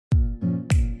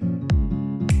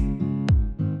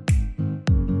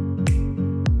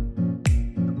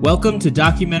Welcome to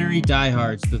Documentary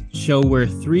Diehards, the show where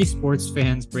three sports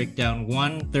fans break down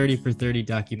one 30 for 30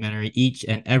 documentary each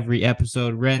and every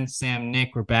episode. Ren, Sam,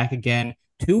 Nick, we're back again.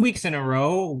 2 weeks in a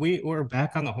row. We're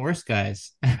back on the horse,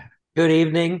 guys. Good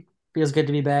evening. Feels good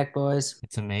to be back, boys.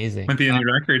 It's amazing. Might be a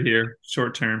new record here,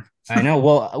 short term. I know.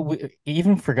 Well, we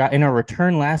even forgot in our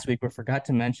return last week, we forgot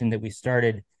to mention that we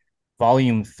started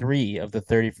volume 3 of the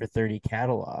 30 for 30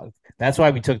 catalog. That's why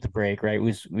we took the break, right?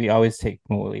 We always take,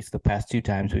 well, at least the past two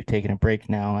times we've taken a break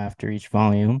now after each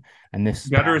volume. And this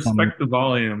You got to past one, respect the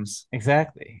volumes.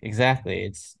 exactly.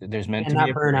 There's meant And to be not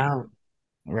a burn break. out.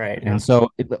 Right. Yeah. And so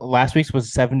last week's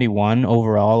was 71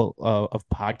 overall of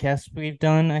podcasts we've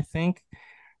done, I think.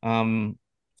 Um,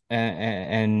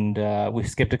 and we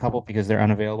skipped a couple because they're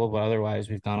unavailable, but otherwise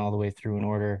we've gone all the way through in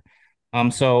order.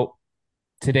 So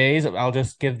today's, I'll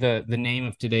just give the name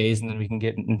of today's and then we can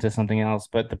get into something else.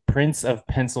 But The Prince of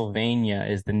Pennsylvania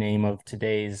is the name of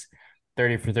today's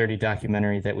 30 for 30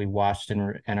 documentary that we watched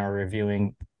and are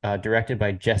reviewing, directed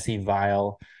by Jesse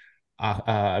Vile,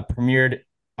 premiered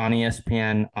on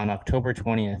ESPN on October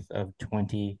 20th of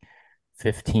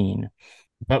 2015.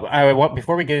 But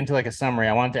before we get into like a summary,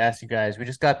 I wanted to ask you guys, we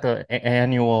just got the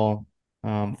annual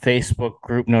Facebook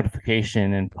group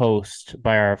notification and post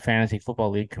by our fantasy football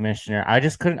league commissioner. I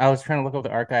was trying to look up the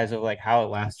archives of like how it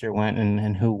last year went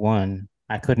and who won.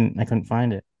 I couldn't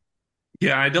find it.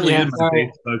 Yeah, I Yeah, deleted my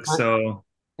sorry. Facebook, Mi- so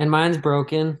And mine's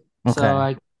broken, so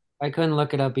Okay. I couldn't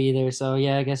look it up either. So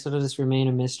yeah, I guess it'll just remain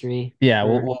a mystery Yeah,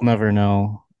 we'll for we'll never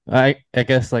know. I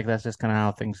guess like that's just kind of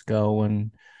how things go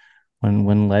when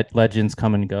legends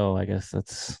come and go. I guess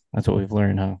that's what we've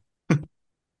learned, huh?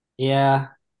 yeah.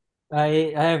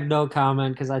 I have no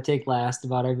comment because I take last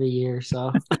about every year.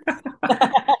 So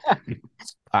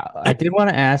I did want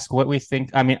to ask what we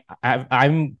think. I mean,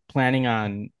 I'm planning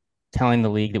on telling the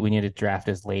league that we need to draft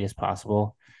as late as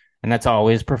possible, and that's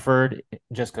always preferred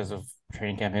just because of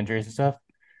training camp injuries and stuff.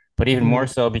 But even Mhm. more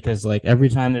so because like every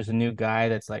time there's a new guy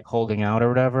that's like holding out or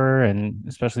whatever, and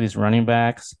especially these running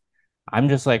backs, I'm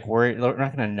just like worried we're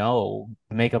not going to know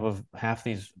the makeup of half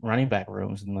these running back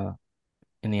rooms in the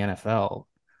NFL.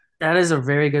 That is a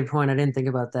very good point. I didn't think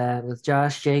about that with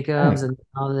Josh Jacobs Right. and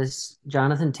all this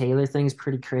Jonathan Taylor thing's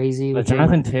pretty crazy The with Jalen.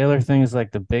 Jonathan Taylor thing is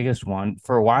like the biggest one.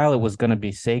 For a while, it was going to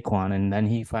be Saquon, and then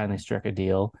he finally struck a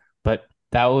deal. But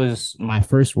that was my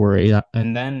first worry,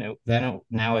 and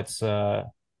now it's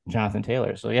Jonathan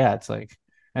Taylor. So yeah, it's like,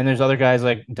 and there's other guys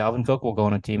like Dalvin Cook will go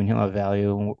on a team and he'll have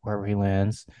value wherever he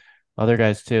lands. Other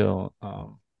guys too.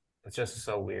 It's just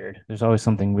so weird. There's always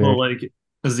something well, weird. like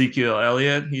Ezekiel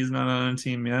Elliott, he's not on a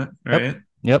team yet, Yep. right?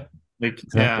 Yep. Like,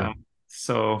 Exactly. yeah.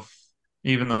 So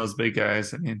even those big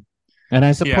guys, I mean, And I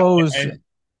yeah, suppose, I,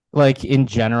 like in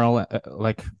general,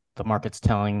 like the market's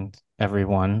telling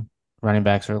everyone running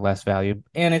backs are less valued,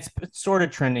 and it's sort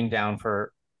of trending down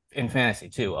for in fantasy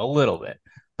too, a little bit,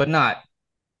 but not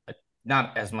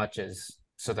as much as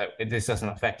so that this doesn't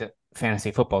affect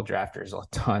fantasy football drafters a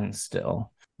ton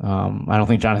still. I don't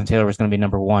think Jonathan Taylor was going to be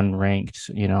number one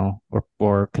ranked,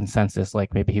 or consensus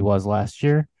like maybe he was last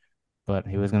year, but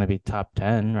he was going to be top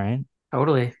 10, right?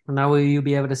 Totally. Now will you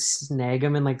be able to snag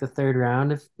him in like the third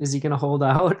round? If is he gonna hold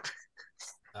out?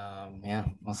 Yeah,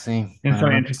 we'll see. I it's don't probably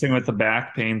know. interesting with the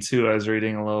back pain too. I was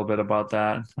reading a little bit about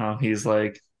that. He's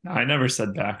like, I never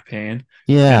said back pain, and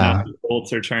now Yeah, the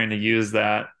Colts are trying to use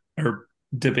that or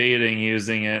debating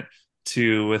using it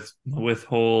to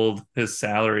withhold his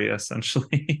salary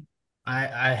essentially.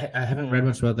 I haven't read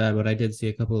much about that, but I did see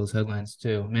a couple of those headlines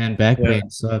too. Man, back Yeah. pain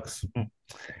sucks.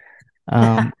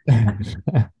 Yeah,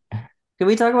 Can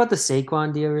we talk about the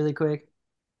Saquon deal really quick?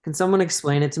 Can someone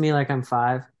explain it to me like I'm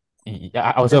five?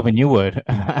 I was hoping you would.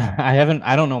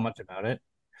 I don't know much about it.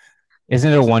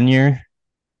 Isn't it a 1 year?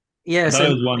 Yeah, I thought so it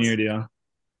he was one gets, year deal.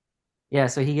 yeah,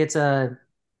 so he gets a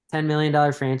 $10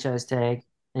 million franchise tag,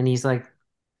 and he's like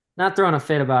not throwing a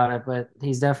fit about it, but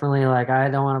he's definitely like, I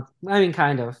don't want to. I mean,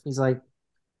 kind of. He's like,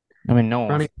 I mean, no one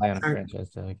wants running to play on backs a aren't franchise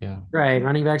tag, yeah. right.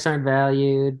 Running backs aren't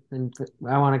valued, and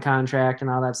I want a contract and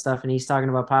all that stuff. And he's talking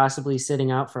about possibly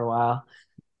sitting out for a while.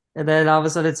 And then all of a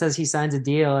sudden it says he signs a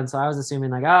deal, and so I was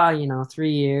assuming like,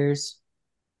 3 years,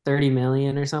 30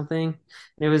 million or something.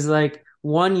 It was like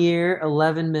 1 year,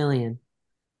 11 million.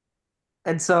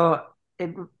 And so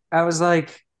it, I was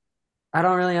like, I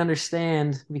don't really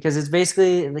understand because he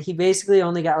basically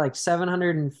only got like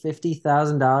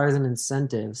 $750,000 in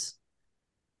incentives.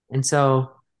 And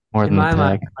so More in than the my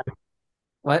mind, tag.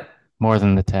 what? More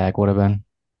than the tag would have been.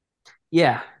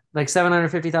 Yeah, like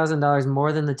 $750,000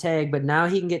 more than the tag, but now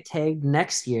he can get tagged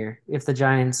next year if the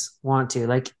Giants want to.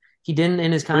 Like he didn't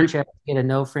in his Three- contract get a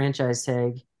no franchise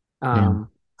tag Yeah.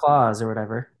 clause or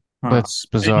whatever. Huh. That's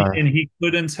And he, bizarre. and he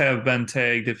couldn't have been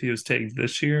tagged if he was tagged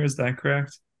this year. Is that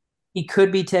correct? He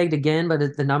could be tagged again, but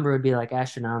the number would be like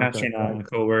astronomical. Like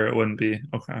Astronomical, where it wouldn't be.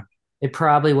 Okay. it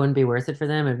probably wouldn't be worth it for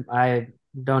them. And I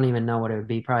don't even know what it would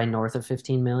be, probably north of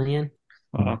 15 million.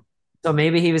 So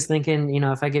maybe he was thinking,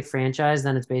 if I get franchised,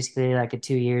 then it's basically like a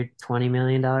 2-year, $20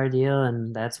 million deal,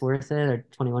 and that's worth it, or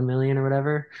 21 million or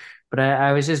whatever. But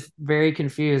I was just very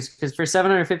confused because for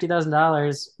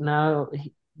 $750,000, now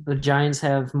the Giants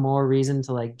have more reason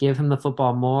to like give him the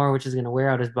football more, which is going to wear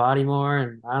out his body more.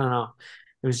 And I don't know.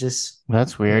 It was just,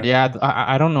 That's weird. yeah, Yeah,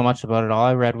 I don't know much about it. All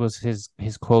I read was his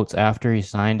quotes after he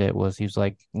signed it was he was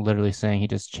like literally saying he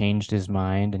just changed his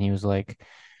mind and he was like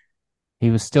he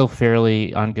was still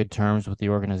fairly on good terms with the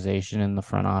organization and the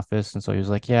front office. And so he was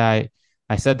like, yeah,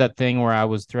 I said that thing where I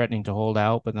was threatening to hold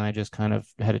out, but then I just kind of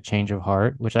had a change of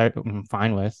heart, which I'm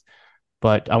fine with.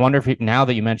 But I wonder if now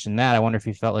that you mentioned that, I wonder if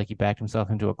he felt like he backed himself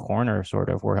into a corner, sort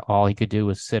of, where all he could do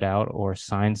was sit out or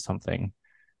sign something,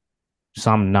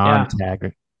 some yeah, non-tag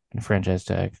or franchise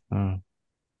tag.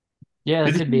 yeah,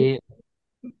 that Did could he be.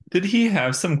 did he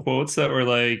have some quotes that were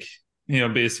like,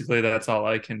 basically that's all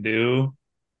I can do?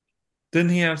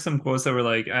 Didn't he have some quotes that were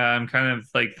like, I'm kind of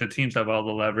like the teams have all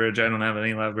the leverage. I don't have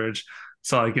any leverage.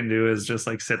 So all I can do is just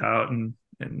like sit out and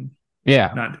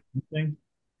Yeah, not do anything.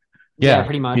 Yeah, yeah.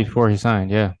 pretty much. Before he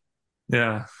signed, yeah.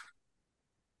 Yeah.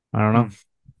 I don't know. Hmm.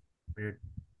 Weird.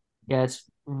 Yeah, it's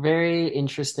very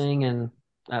interesting, and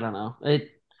I don't know.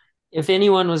 If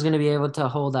anyone was going to be able to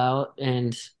hold out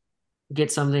and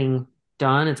get something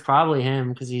done, it's probably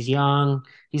him because he's young.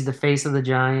 He's the face of the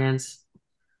Giants,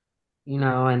 He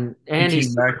and came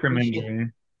he's super back from crucial.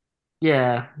 injury.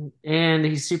 Yeah, and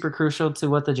he's super crucial to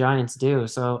what the Giants do.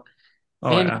 So,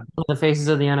 Oh and he's yeah. one of the faces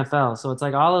of the NFL. So it's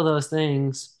like all of those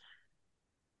things.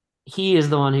 He is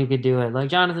the one who could do it. Like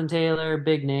Jonathan Taylor,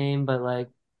 big name, but like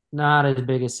not as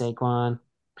big as Saquon.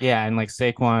 Yeah, and like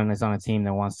Saquon is on a team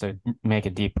that wants to make a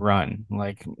deep run.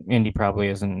 Like Indy probably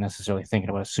isn't necessarily thinking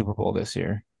about a Super Bowl this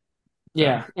year.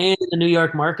 Yeah. Yeah, and the New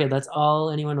York market, that's all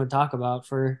anyone would talk about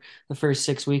for the first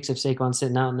 6 weeks of Saquon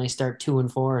sitting out and they start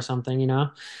 2-4 or something.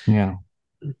 Yeah.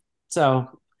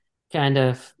 So kind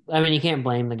of, I mean, you can't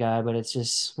blame the guy, but it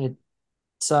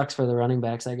sucks for the running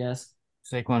backs, I guess.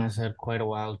 Saquon has had quite a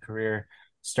wild career,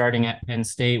 starting at Penn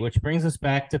State, which brings us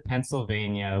back to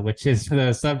Pennsylvania, which is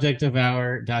the subject of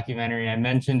our documentary. I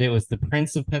mentioned it was The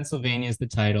Prince of Pennsylvania is the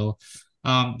title.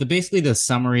 Basically the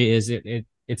summary is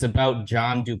it's about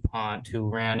John DuPont, who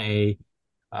ran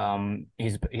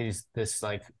he's this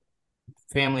like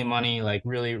family money, like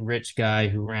really rich guy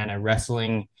who ran a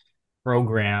wrestling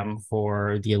program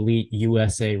for the elite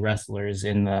USA wrestlers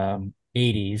in the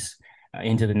 80s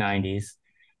into the 90s.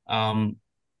 Um,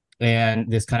 and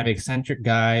this kind of eccentric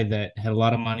guy that had a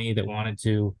lot of money that wanted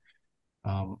to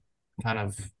um, kind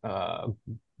of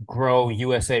grow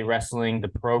USA Wrestling, the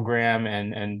program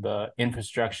and the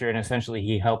infrastructure, and essentially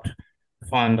he helped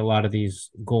fund a lot of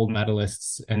these gold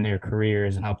medalists and their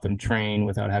careers and help them train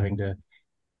without having to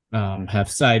have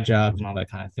side jobs and all that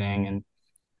kind of thing. And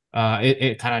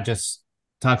it kind of just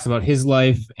talks about his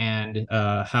life and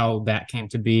how that came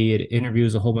to be. It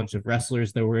interviews a whole bunch of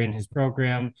wrestlers that were in his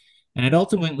program, and it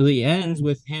ultimately ends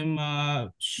with him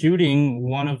shooting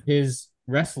one of his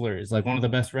wrestlers, like one of the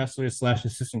best wrestlers slash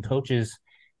assistant coaches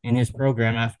in his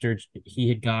program after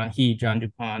John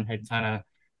DuPont had kind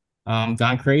of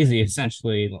gone crazy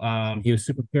essentially. He was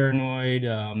super paranoid,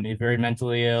 very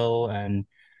mentally ill,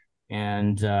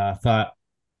 and thought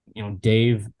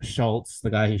Dave Schultz, the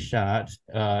guy he shot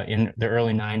in the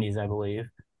early 90s, I believe,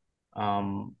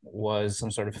 was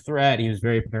some sort of threat. He was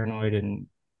very paranoid and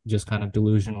just kind of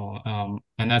delusional.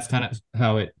 And that's kind of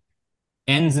how it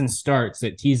ends and starts.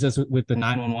 It teases us with the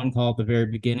 911 call at the very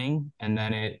beginning, and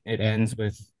then it ends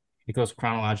with it goes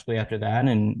chronologically after that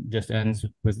and just ends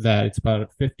with that. It's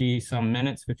about 50 some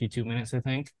minutes, 52 minutes, I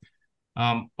think.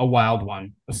 A wild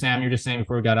one. Sam, you're just saying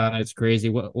before we got on, it's crazy.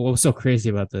 What was so crazy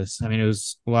about this? I mean, it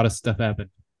was a lot of stuff happened.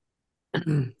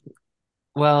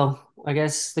 Well, I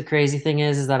guess the crazy thing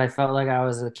is that I felt like I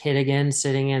was a kid again,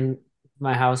 sitting in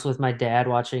my house with my dad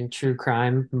watching true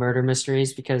crime murder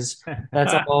mysteries because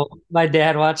that's all my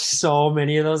dad watched so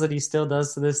many of those and he still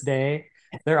does to this day.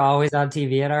 They're always on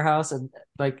TV at our house and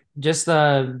like just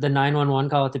the 911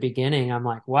 call at the beginning, I'm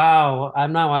like, wow,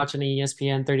 I'm not watching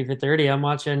ESPN 30 for 30. I'm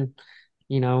watching,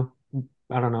 you know,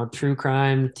 I don't know, true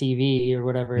crime TV or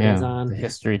whatever it is Yeah, the on.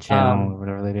 History Channel or Um,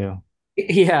 whatever they do.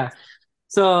 yeah.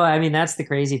 So, I mean, that's the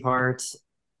crazy part.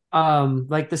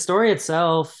 Like the story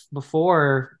itself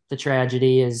before the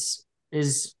tragedy is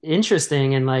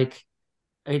interesting and like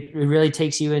it really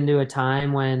takes you into a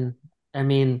time when, I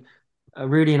mean,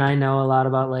 Rudy and I know a lot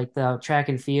about like the track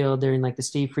and field during like the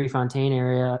Steve Prefontaine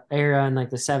era in like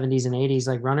the 70s and 80s.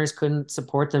 Like runners couldn't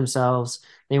support themselves.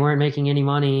 They weren't making any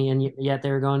money, and yet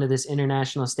they were going to this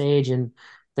international stage, and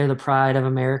they're the pride of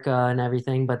America and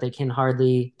everything, but they can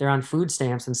hardly, they're on food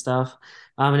stamps and stuff.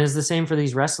 And it's the same for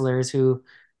these wrestlers who,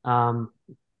 um,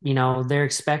 they're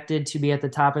expected to be at the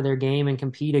top of their game and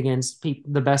compete against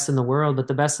the best in the world, but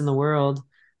the best in the world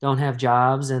don't have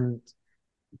jobs and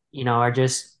are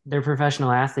just they're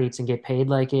professional athletes and get paid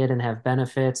like it and have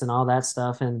benefits and all that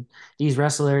stuff. And these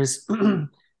wrestlers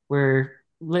were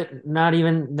not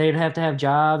even, they'd have to have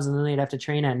jobs and then they'd have to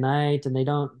train at night and they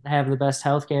don't have the best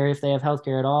healthcare if they have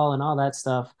healthcare at all and all that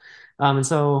stuff. And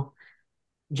so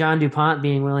John DuPont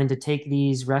being willing to take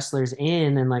these wrestlers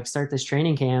in and like start this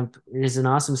training camp is an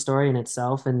awesome story in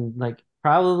itself and like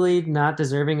probably not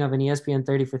deserving of an ESPN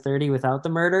 30 for 30 without the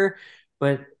murder,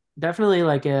 but definitely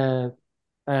like a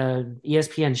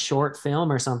ESPN short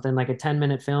film or something, like a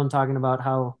 10-minute film talking about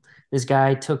how this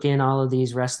guy took in all of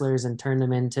these wrestlers and turned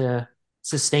them into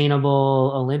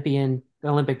sustainable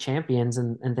Olympic champions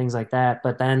and things like that.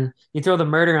 But then you throw the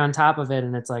murder on top of it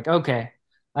and it's like, okay,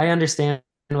 I understand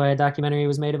why a documentary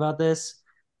was made about this.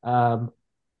 Um,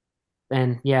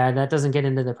 and yeah, that doesn't get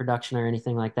into the production or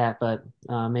anything like that, but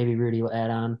maybe Rudy will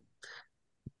add on.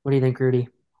 What do you think, Rudy?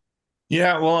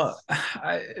 Yeah, well,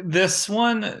 this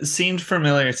one seemed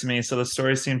familiar to me. So the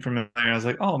story seemed familiar. I was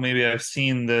like, oh, maybe I've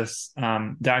seen this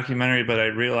documentary, but I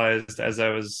realized as I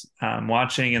was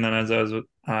watching, and then as I was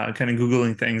kind of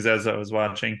Googling things as I was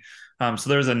watching. So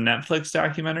there was a Netflix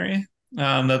documentary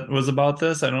that was about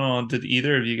this. I don't know. Did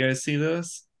either of you guys see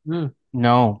this? Hmm.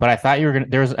 No, but I thought you were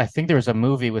gonna. I think there was a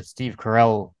movie with Steve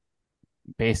Carell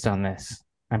based on this.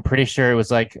 I'm pretty sure it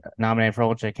was like nominated for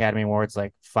Ultra Academy Awards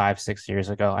like 5, 6 years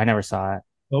ago. I never saw it.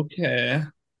 Okay. It was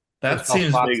That called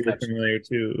seems vaguely Foxcatcher. familiar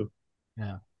too.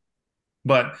 Yeah.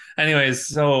 But anyways,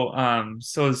 so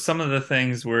some of the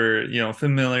things were,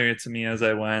 familiar to me as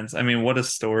I went. I mean, what a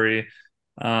story.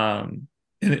 And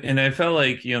I felt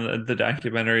like, the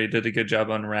documentary did a good job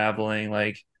unraveling,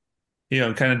 like,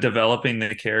 kind of developing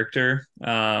the character,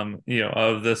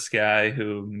 of this guy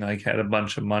who like had a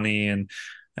bunch of money and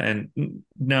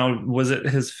now was it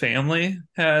his family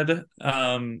had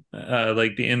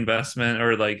like the investment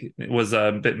or like was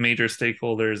a bit major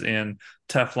stakeholders in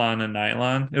Teflon and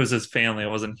nylon? It was his family,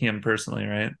 it wasn't him personally,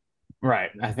 right?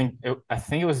 Right. I think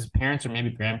it was his parents or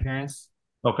maybe grandparents.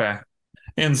 Okay.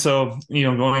 And so,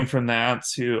 going from that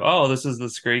to, oh, this is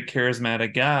this great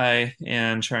charismatic guy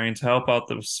and trying to help out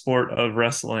the sport of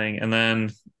wrestling. And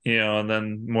then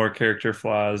more character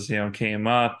flaws, came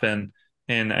up and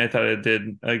I thought it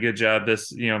did a good job.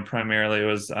 This, primarily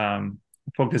was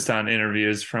focused on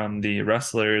interviews from the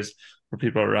wrestlers or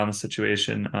people around the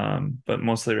situation, but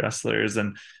mostly wrestlers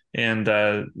and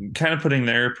kind of putting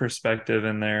their perspective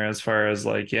in there as far as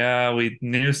like, yeah, we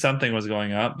knew something was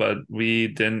going up, but we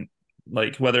didn't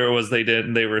like whether it was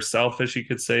they were selfish, you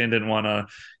could say, and didn't want to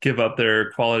give up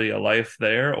their quality of life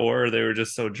there, or they were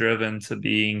just so driven to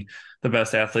being the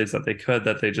best athletes that they could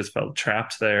that they just felt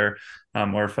trapped there,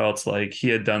 or felt like he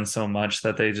had done so much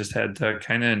that they just had to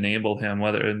kind of enable him,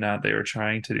 whether or not they were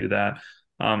trying to do that.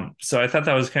 So I thought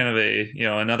that was kind of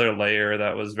another layer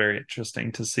that was very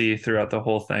interesting to see throughout the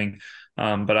whole thing.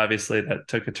 But obviously that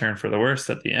took a turn for the worst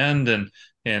at the end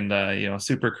and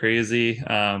super crazy.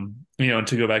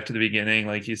 To go back to the beginning,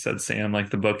 like you said, Sam,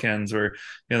 like the bookends were,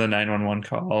 the 911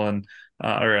 call and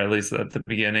or at least at the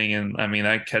beginning. And I mean,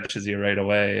 that catches you right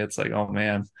away. It's like, oh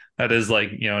man, that is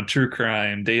like, true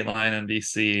crime, Dateline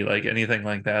NBC, like anything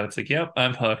like that. It's like, yep,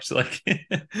 I'm hooked. Like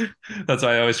that's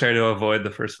why I always try to avoid the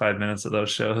first 5 minutes of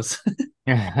those shows.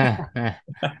 I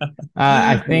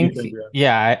What do you think, think, Rob?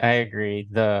 yeah, I agree.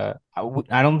 I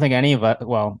don't think any of us,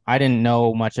 well, I didn't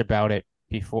know much about it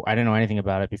before. I didn't know anything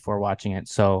about it before watching it.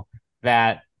 So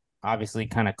that obviously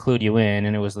kind of clued you in,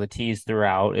 and it was the tease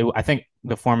throughout. I think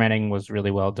the formatting was really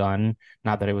well done.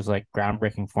 Not that it was like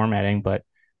groundbreaking formatting, but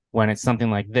when it's something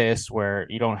like this where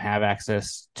you don't have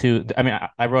access to, I mean,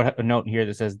 I wrote a note here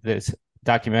that says this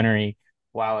documentary,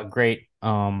 while a great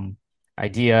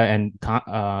idea and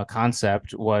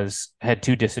concept was had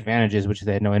two disadvantages, which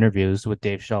they had no interviews with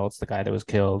Dave Schultz, the guy that was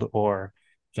killed, or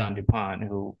John DuPont,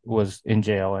 who was in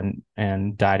jail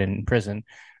and died in prison.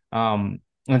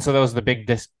 And so that was the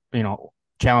big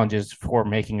challenges for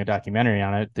making a documentary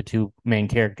on it. The two main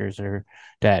characters are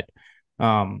dead.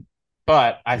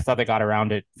 But I thought they got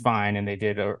around it fine, and they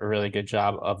did a really good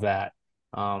job of that.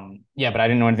 Yeah, but I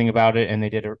didn't know anything about it, and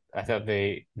I thought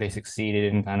they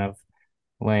succeeded in kind of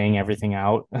laying everything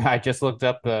out. I just looked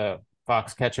up the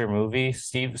Foxcatcher movie.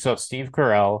 Steve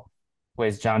Carell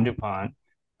plays John DuPont.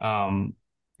 Um,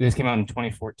 This came out in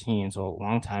 2014, so a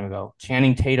long time ago.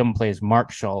 Channing Tatum plays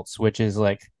Mark Schultz, which is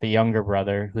like the younger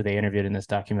brother who they interviewed in this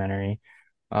documentary,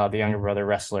 the younger brother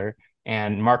wrestler,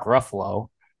 and Mark Ruffalo,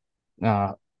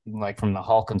 uh, like from the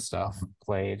Hulk and stuff,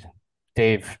 played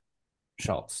Dave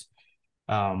Schultz.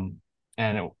 Um,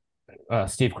 and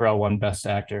Steve Carell won Best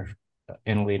Actor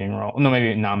in a leading role. No,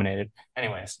 maybe nominated.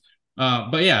 Anyways,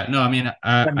 but yeah, no, I mean,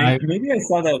 Yeah, maybe I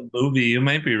saw that movie. You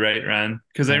might be right, Ren.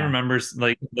 Because I yeah, remember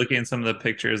like looking at some of the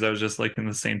pictures, I was just looking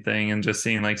the same thing and just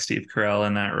seeing like Steve Carell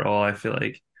in that role. I feel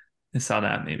like I saw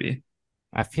that maybe.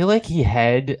 I feel like he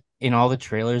had in all the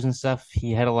trailers and stuff,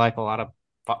 he had like a lot of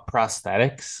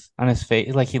prosthetics on his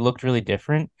face. Like he looked really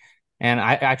different. And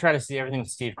I try to see everything with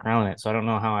Steve Carell in it, so I don't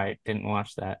know how I didn't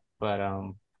watch that. But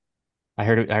I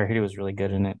heard he was really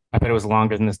good in it. I bet it was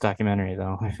longer than this documentary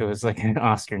though, if it was like an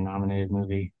Oscar nominated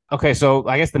movie. Okay, so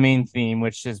I guess the main theme,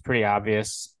 which is pretty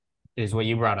obvious, is what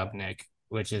you brought up, Nick,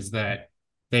 which is that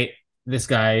they this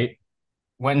guy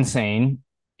went insane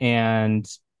and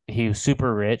he was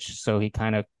super rich, so he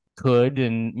kind of could.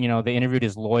 And they interviewed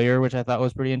his lawyer, which I thought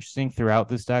was pretty interesting throughout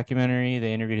this documentary.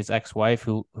 They interviewed his ex-wife,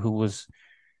 who was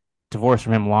divorced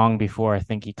from him long before I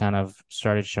think he kind of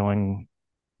started showing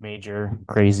major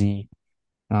crazy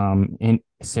in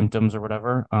symptoms or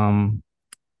whatever.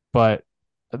 But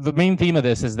the main theme of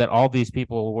this is that all these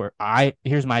people were I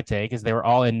here's my take is they were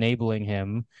all enabling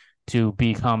him to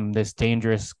become this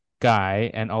dangerous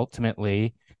guy and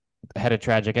ultimately had a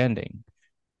tragic ending.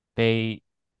 They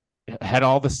had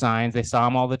all the signs. They saw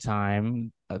him all the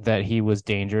time that he was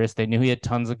dangerous. They knew he had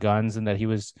tons of guns and that he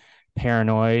was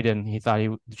paranoid and he thought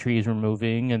the trees were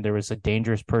moving and there was a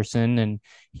dangerous person. And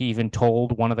he even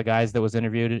told one of the guys that was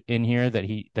interviewed in here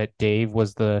that Dave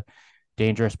was the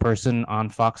dangerous person on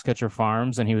Foxcatcher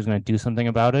Farms and he was going to do something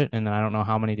about it. And then I don't know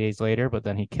how many days later, but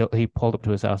then he pulled up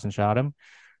to his house and shot him.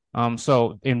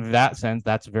 So in that sense,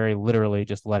 that's very literally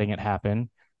just letting it happen.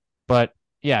 But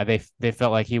yeah, they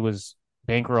felt like he was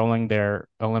bankrolling their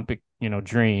Olympic,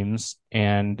 dreams,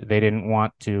 and they didn't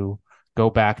want to go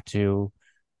back to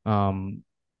um,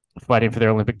 fighting for their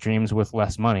Olympic dreams with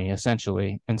less money,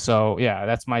 essentially. And so, yeah,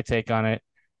 that's my take on it.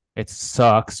 It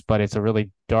sucks, but it's a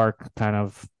really dark kind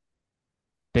of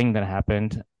thing that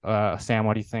happened. Sam,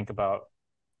 what do you think about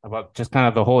just kind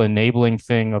of the whole enabling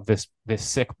thing of this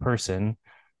sick person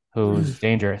who's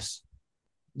dangerous?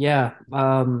 Yeah.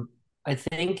 I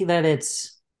think that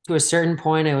it's to a certain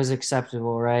point it was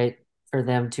acceptable, right? For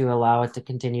them to allow it to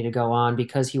continue to go on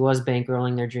because he was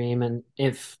bankrolling their dream. And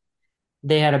if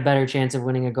they had a better chance of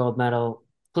winning a gold medal,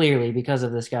 clearly because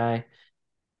of this guy.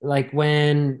 Like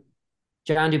when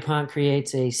John DuPont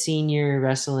creates a senior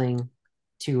wrestling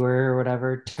tour or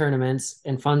whatever tournaments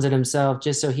and funds it himself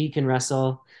just so he can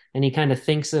wrestle. And he kind of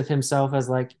thinks of himself as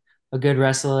like a good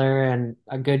wrestler and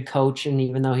a good coach. And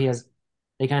even though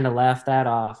they kind of laugh that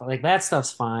off. Like that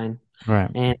stuff's fine. Right.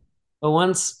 And but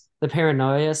once the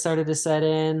paranoia started to set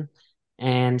in,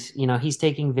 and he's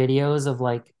taking videos of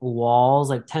like walls,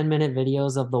 like 10-minute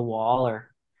videos of the wall,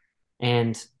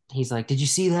 and he's like, "Did you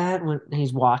see that?" When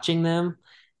he's watching them,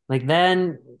 like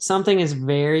then something is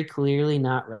very clearly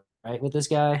not right with this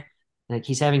guy. Like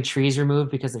he's having trees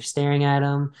removed because they're staring at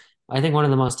him. I think one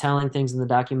of the most telling things in the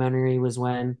documentary was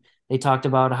when they talked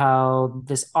about how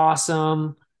this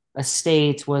awesome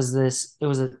estate was this, it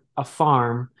was a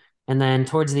farm. And then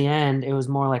towards the end, it was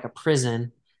more like a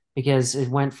prison because it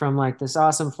went from like this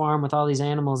awesome farm with all these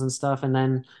animals and stuff. And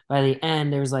then by the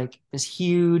end, there was like this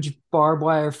huge barbed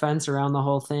wire fence around the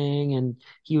whole thing. And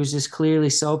he was just clearly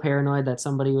so paranoid that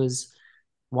somebody was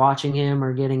watching him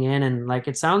or getting in. And like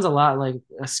it sounds a lot like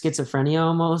a schizophrenia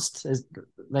almost, as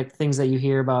like things that you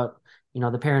hear about,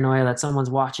 the paranoia that someone's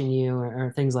watching you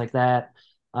or things like that.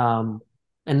 And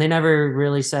they never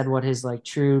really said what his like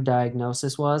true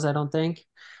diagnosis was, I don't think.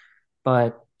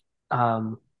 But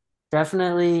um,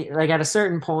 definitely, like at a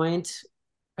certain point,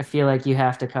 I feel like you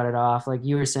have to cut it off. Like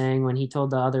you were saying, when he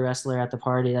told the other wrestler at the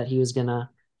party that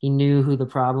he knew who the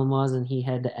problem was and he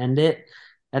had to end it.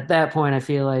 At that point, I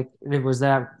feel like it was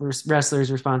that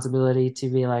wrestler's responsibility to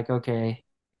be like, okay,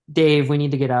 Dave, we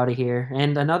need to get out of here.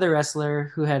 And another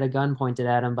wrestler who had a gun pointed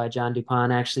at him by John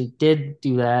DuPont actually did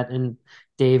do that. And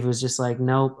Dave was just like,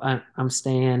 nope, I'm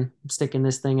staying, I'm sticking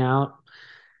this thing out.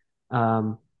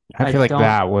 Um, I I feel like don't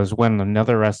that was when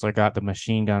another wrestler got the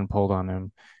machine gun pulled on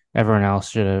him. Everyone else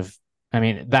should have. I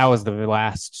mean, that was the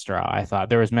last straw. I thought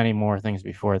there was many more things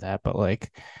before that, but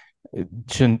like,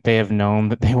 shouldn't they have known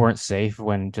that they weren't safe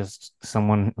when just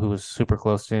someone who was super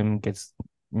close to him gets,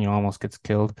 almost gets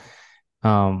killed?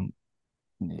 Um,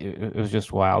 it was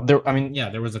just wild. I mean, yeah,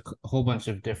 there was a whole bunch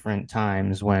of different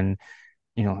times when,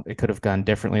 it could have gone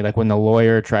differently. Like when the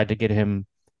lawyer tried to get him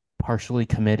partially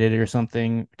committed or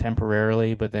something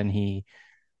temporarily, but then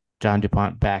John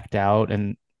DuPont backed out,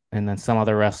 and then some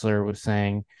other wrestler was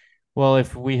saying, well,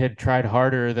 if we had tried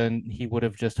harder, then he would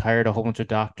have just hired a whole bunch of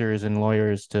doctors and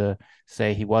lawyers to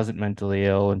say he wasn't mentally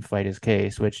ill and fight his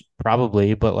case, which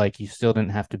probably, but like you still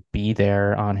didn't have to be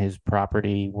there on his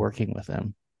property working with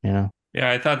him, you know? Yeah,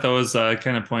 I thought those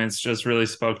kind of points just really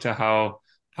spoke to how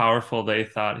powerful they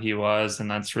thought he was,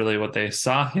 and that's really what they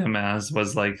saw him as,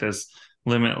 was like this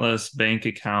limitless bank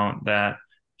account that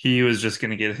he was just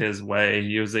going to get his way.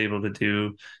 He was able to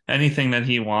do anything that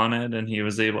he wanted, and he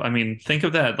was able, I mean, think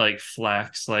of that like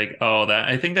flex, like, oh, that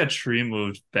I think that tree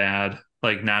moved bad,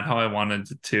 like not how I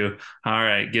wanted it to. All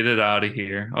right, get it out of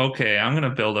here. Okay, I'm going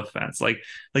to build a fence. Like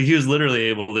he was literally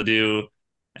able to do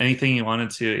anything he wanted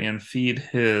to and feed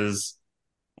his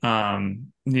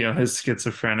his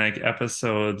schizophrenic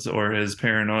episodes or his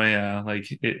paranoia. Like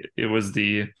it was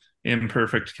the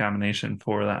imperfect combination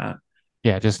for that.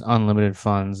 Yeah, just unlimited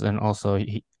funds and also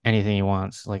anything he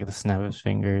wants, like at the snap of his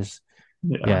fingers.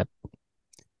 Yeah. Yeah,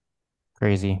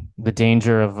 crazy. The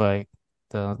danger of like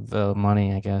the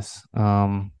money, I guess.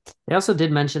 They also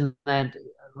did mention that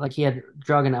like he had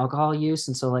drug and alcohol use,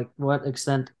 and so like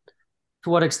to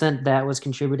what extent that was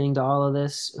contributing to all of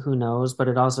this, who knows? But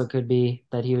it also could be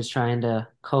that he was trying to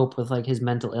cope with like his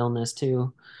mental illness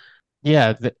too.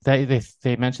 Yeah,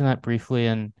 they mentioned that briefly,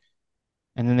 and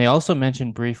then they also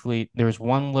mentioned briefly there was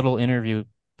one little interview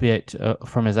bit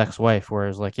from his ex-wife where it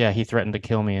was like, yeah, he threatened to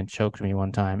kill me and choked me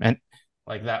one time, and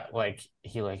like that, like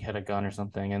he like had a gun or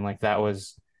something, and like that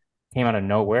was came out of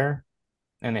nowhere,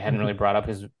 and they hadn't really brought up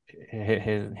his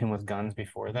him with guns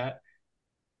before that.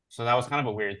 So that was kind of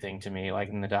a weird thing to me, like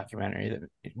in the documentary,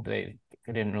 that they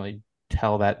didn't really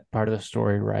tell that part of the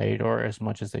story right, or as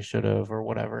much as they should have, or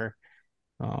whatever,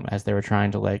 as they were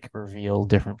trying to like reveal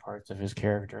different parts of his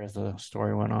character as the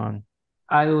story went on.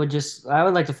 I would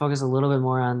like to focus a little bit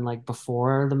more on like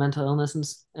before the mental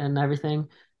illness and everything.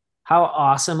 How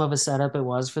awesome of a setup it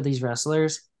was for these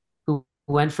wrestlers who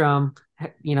went from,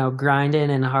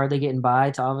 grinding and hardly getting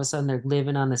by to all of a sudden they're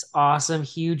living on this awesome,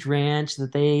 huge ranch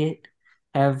that they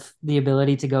have the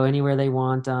ability to go anywhere they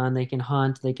want on. They can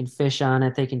hunt, they can fish on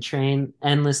it, they can train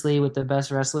endlessly with the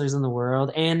best wrestlers in the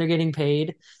world, and they're getting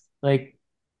paid. Like,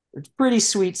 it's pretty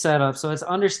sweet setup. So it's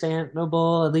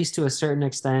understandable, at least to a certain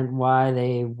extent, why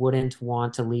they wouldn't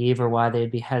want to leave or why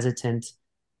they'd be hesitant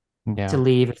to Yeah.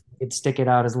 leave if they could stick it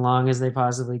out as long as they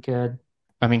possibly could.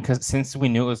 I mean, because since we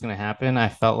knew it was going to happen, I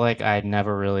felt like I'd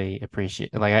never really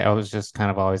appreciate. Like I was just kind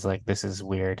of always like, "This is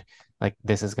weird. Like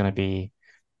this is going to be."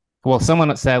 Well,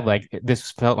 someone said like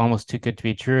this felt almost too good to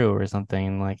be true or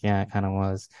something. Like, yeah, it kind of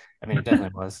was. I mean, it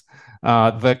definitely was.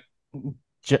 The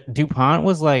DuPont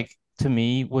was like to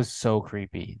me was so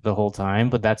creepy the whole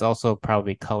time, but that's also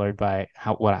probably colored by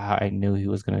how I knew he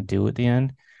was going to do at the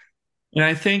end. And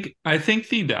I think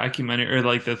the documentary or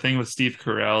like the thing with Steve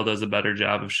Carell does a better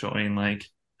job of showing like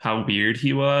how weird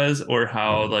he was or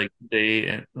how Yeah. like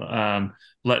they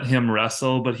let him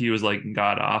wrestle, but he was like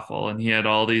god awful and he had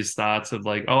all these thoughts of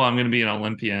like, oh, I'm gonna be an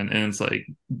Olympian, and it's like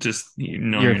just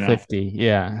no, You're you're not. 50.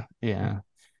 Yeah. Yeah.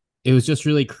 It was just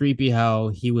really creepy how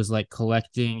he was like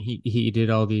collecting. He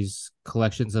did all these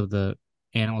collections of the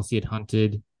animals he had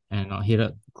hunted, and he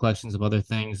had collections of other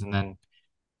things. And then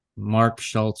Mark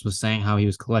Schultz was saying how he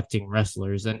was collecting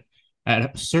wrestlers. And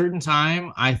at a certain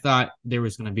time, I thought there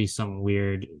was going to be some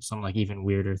like even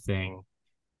weirder thing,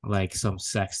 like some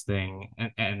sex thing,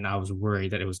 and I was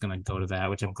worried that it was going to go to that,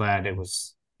 which I'm glad it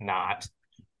was not.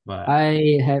 But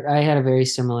I had a very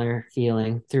similar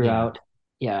feeling yeah, throughout.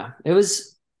 Yeah, it was.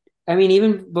 I mean,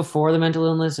 even before the mental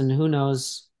illness, and who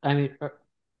knows? I mean,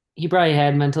 he probably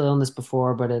had mental illness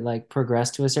before, but it like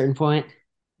progressed to a certain point.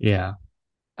 yeah,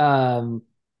 Um,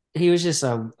 he was just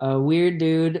a weird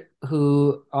dude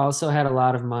who also had a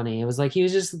lot of money. It was like he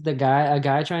was just a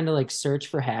guy trying to like search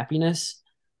for happiness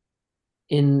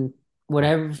in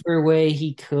yeah, whatever way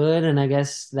he could. And I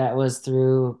guess that was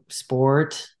through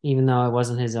sport, even though it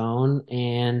wasn't his own.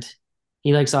 And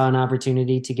he like saw an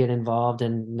opportunity to get involved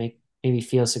and make maybe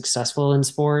feel successful in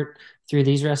sport through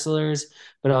these wrestlers,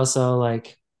 but also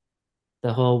like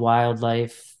the whole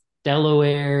wildlife,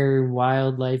 Delaware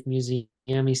Wildlife Museum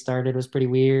he started was pretty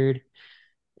weird.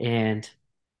 And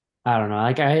I don't know,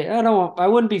 like I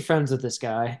wouldn't be friends with this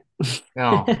guy.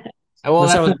 no. Well,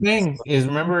 Unless I that's was the thing is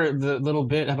remember the little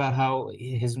bit about how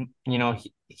he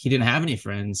didn't have any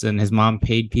friends and his mom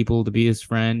paid people to be his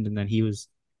friend and then he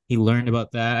learned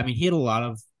about that. I mean, he had a lot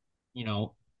of, you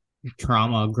know,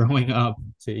 trauma growing up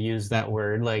to use that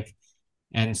word like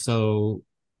and so,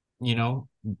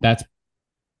 that's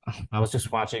I was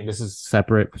just watching this is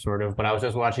separate sort of, but I was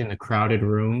just watching The Crowded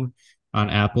Room on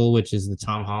Apple, which is the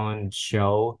Tom Holland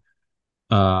show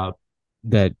uh,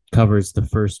 that covers the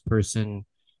first person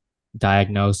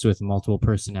diagnosed with multiple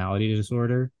personality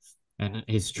disorder and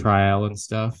his trial and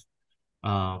stuff.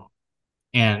 Um,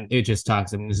 and it just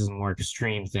talks, I mean, this is a more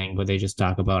extreme thing, but they just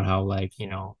talk about how, like,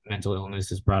 mental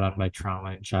illness is brought on by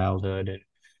trauma in childhood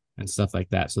and stuff like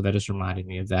that. So that just reminded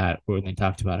me of that when they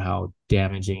talked about how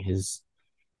damaging his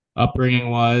upbringing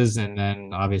was. And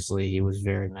then obviously he was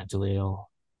very mentally ill,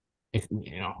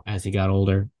 as he got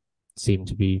older, seemed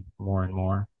to be more and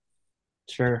more.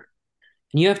 Sure.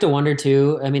 And you have to wonder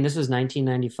too. I mean, this was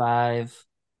 1995.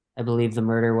 I believe the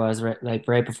murder was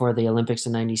right before the Olympics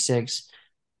in 96.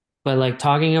 But like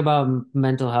talking about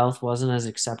mental health wasn't as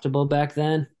acceptable back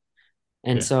then.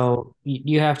 And Yeah. so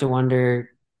you have to wonder.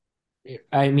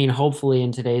 I mean, hopefully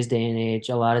in today's day and age,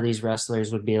 a lot of these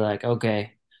wrestlers would be like,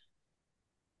 okay,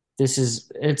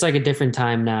 it's like a different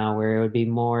time now where it would be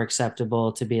more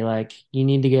acceptable to be like, you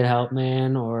need to get help,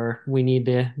 man, or we need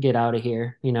to get out of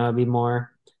here. It'd be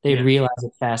more, they'd Yeah. realize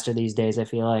it faster these days, I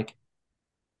feel like.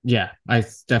 Yeah, I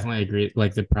definitely agree.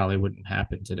 Like that probably wouldn't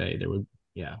happen today. There would,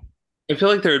 yeah. I feel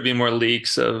like there would be more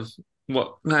leaks of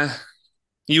what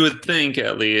you would think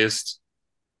at least,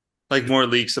 like more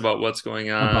leaks about what's going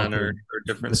About on the or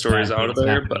different the stories bad out of things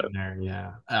there. But happening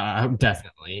there. Yeah,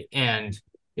 definitely. And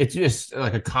it's just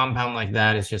like a compound like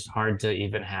that is just hard to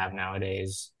even have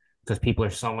nowadays because people are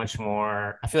so much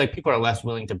more. I feel like people are less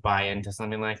willing to buy into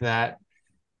something like that,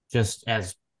 just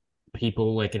as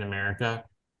people like in America.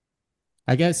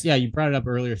 I guess, yeah, you brought it up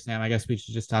earlier, Sam. I guess we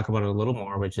should just talk about it a little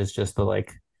more, which is just the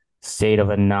like state of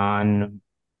a non,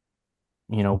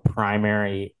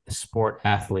 primary sport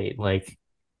athlete. Like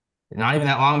not even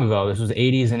that long ago. This was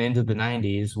 80s and into the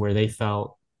 90s where they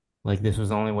felt like this was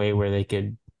the only way where they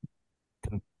could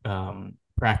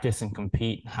practice and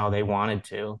compete how they wanted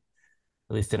to,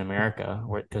 at least in America,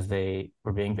 because they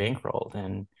were being bankrolled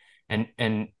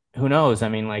and who knows? I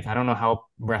mean, like I don't know how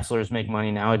wrestlers make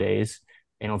money nowadays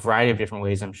in a variety of different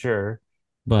ways, I'm sure,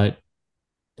 but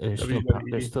there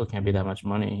WWE. still can't be that much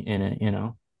money in it.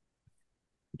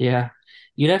 Yeah.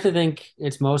 You'd have to think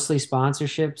it's mostly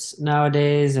sponsorships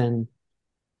nowadays. And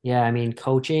yeah, I mean,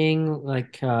 coaching,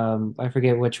 like, I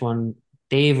forget which one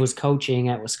Dave was coaching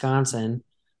at Wisconsin.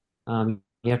 You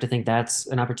have to think that's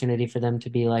an opportunity for them to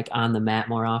be like on the mat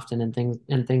more often and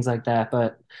things like that.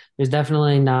 But there's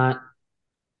definitely not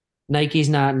Nike's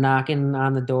not knocking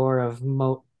on the door of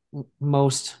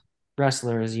most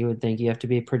wrestlers. You would think you have to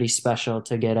be pretty special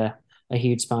to get a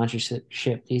huge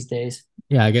sponsorship these days.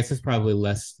 Yeah, I guess it's probably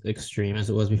less extreme as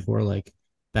it was before. Like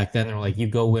back then, they were like, you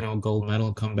go win a gold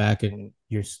medal, come back, and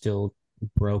you're still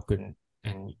broke and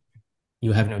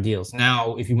you have no deals.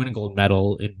 Now, if you win a gold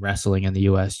medal in wrestling in the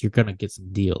US, you're gonna get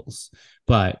some deals.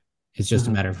 But it's just a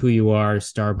Mhm. matter of who you are,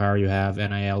 star power you have,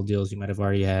 NIL deals you might have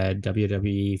already had,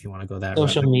 WWE if you want to go that route.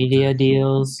 Social media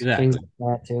deals, things Exactly.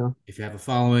 like that too. If you have a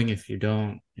following, if you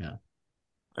don't, yeah.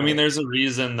 I mean, there's a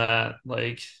reason that,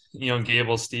 like,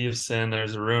 Gable Steveson,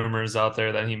 there's rumors out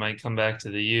there that he might come back to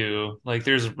the U. Like,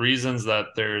 there's reasons that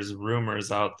there's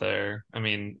rumors out there. I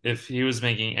mean, if he was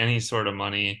making any sort of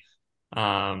money,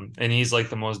 and he's like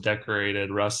the most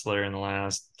decorated wrestler in the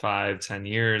last 5, 10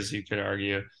 years, you could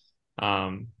argue.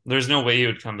 There's no way he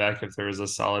would come back if there was a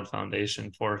solid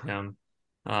foundation for him,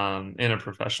 in a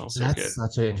professional circuit. That's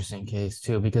such an interesting case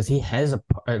too, because he has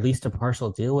at least a partial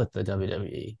deal with the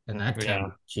WWE, and that can't Yeah,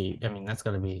 be cheap. I mean, that's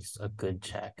got to be a good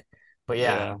check. But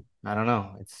yeah, yeah. I don't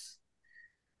know.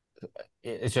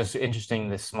 It's just interesting.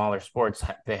 The smaller sports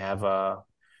they have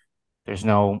there's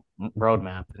no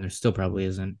roadmap, and there still probably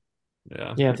isn't.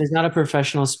 Yeah. Yeah, if there's not a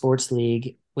professional sports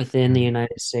league within the Mhm.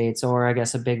 United States, or I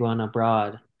guess a big one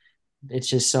abroad, it's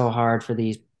just so hard for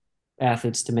these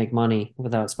athletes to make money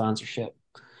without sponsorship.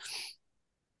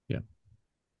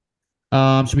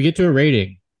 Yeah. Should we get to a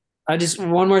rating? I just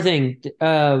one more thing.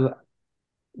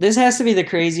 This has to be the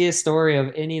craziest story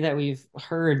of any that we've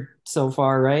heard so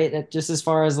far, right? Just as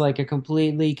far as like a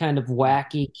completely kind of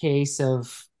wacky case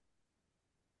of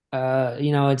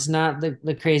it's not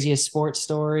the craziest sports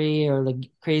story or the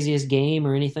craziest game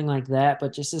or anything like that,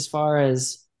 but just as far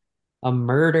as a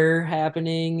murder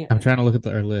happening, I'm trying to look at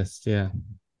our list. Yeah.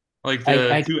 Like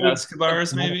I the two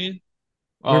Escobars, maybe?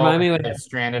 Oh, remind me what. they're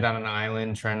stranded on an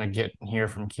island trying to get here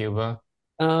from Cuba.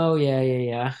 Oh yeah, yeah,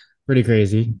 yeah. Pretty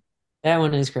crazy. That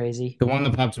one is crazy. The one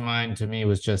that popped to mind to me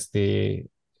was just the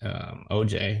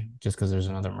OJ, just because there's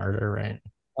another murder, right?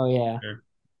 Oh yeah. Sure.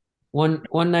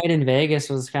 One night in Vegas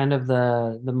was kind of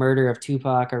the murder of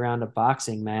Tupac around a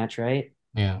boxing match, right?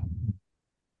 Yeah.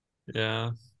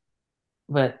 Yeah.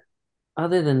 But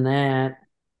other than that,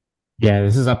 Yeah,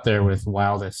 this is up there with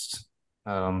wildest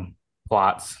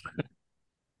plots.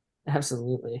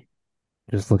 Absolutely.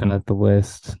 Just looking at the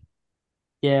list.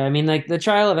 Yeah, I mean, like the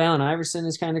trial of Allen Iverson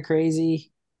is kind of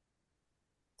crazy,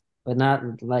 but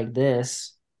not like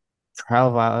this.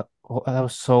 Trial of that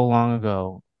was so long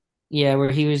ago. Yeah,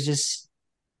 where he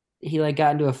like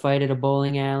got into a fight at a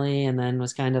bowling alley and then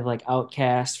was kind of like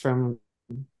outcast from,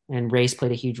 and race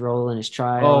played a huge role in his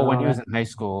trial Oh, and when all he that. was in high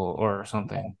school or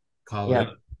something. Yep. College.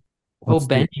 Oh, What's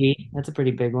the Benji, that's a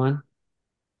pretty big one.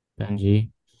 Benji?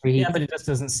 Where Yeah, he, but it just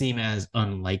doesn't seem as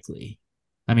unlikely.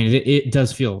 I mean, it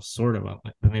does feel sort of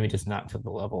unlikely, but maybe just not to the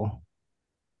level.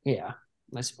 yeah,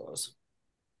 I suppose.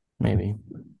 Maybe.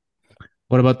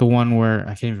 What about the one where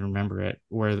I can't even remember it,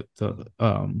 where the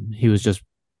he was just,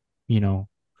 you know,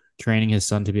 training his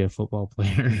son to be a football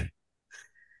player?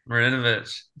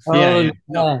 Marinovich. Yeah, Oh, yeah.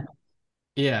 No. yeah.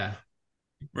 Yeah.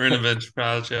 Marinovich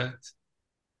project.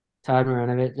 Todd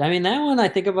Marinovich. I mean, that one I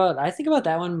think about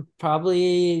that one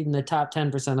probably in the top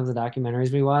 10% of the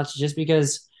documentaries we watch, just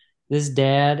because this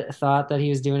dad thought that he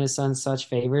was doing his son such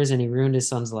favors and he ruined his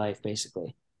son's life,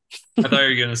 basically. I thought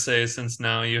you were gonna say since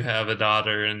now you have a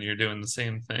daughter and you're doing the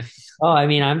same thing. Oh, I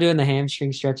mean, I'm doing the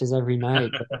hamstring stretches every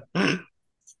night, but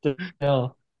still.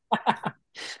 Yeah.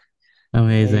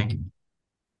 Amazing.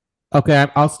 Okay,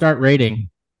 I'll start rating.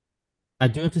 I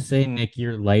do have to say, Nick,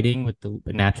 your lighting with the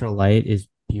natural light is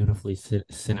beautifully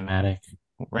cinematic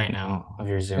right now of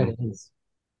your Zoom. It is.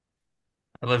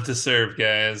 I love to serve,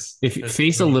 guys. If you This is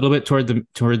face a me. little bit toward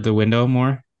the window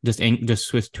more, just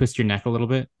twist your neck a little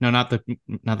bit. No, not the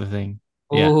thing.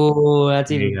 Yeah, Oh, that's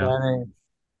there you even go. better.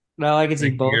 Now I can see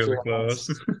Making both really your eyes. close.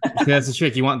 See, that's the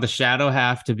trick. You want the shadow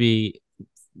half to be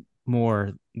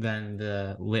more than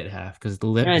the lit half because the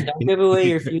lit. Ryan, don't give away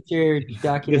your future This is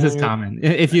documentary. common.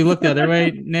 If you look the other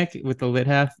way, Nick, with the lit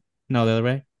half, no, the other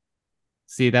way.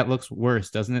 See, that looks worse,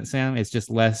 doesn't it, Sam? It's just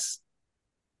less.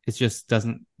 It just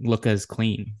doesn't look as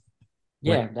clean.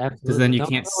 Like, Yeah, because then absolutely. you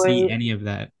can't see any of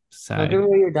that Don't give side.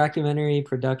 away your documentary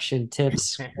production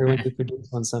tips for when you produce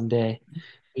one someday.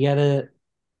 You gotta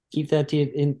keep that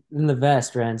in the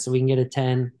vest, Ren, so we can get a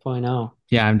 10.0.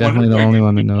 Yeah, I'm When does definitely the our only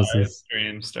one that YouTube knows live this.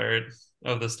 stream start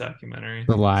of this documentary?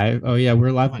 The live. Oh yeah,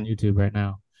 we're live on YouTube right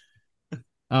now.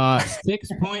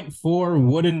 6.4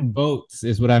 wooden boats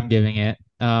is what I'm giving it.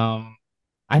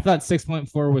 I thought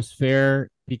 6.4 was fair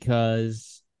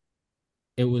because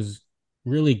it was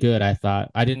really good. I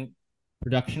thought I didn't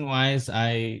production wise,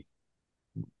 I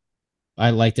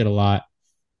liked it a lot.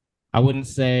 I wouldn't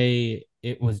say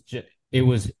it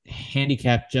was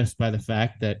handicapped just by the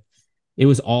fact that it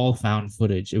was all found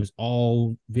footage. It was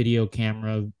all video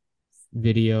camera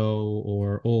video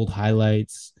or old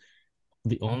highlights.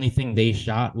 The only thing they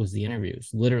shot was the interviews,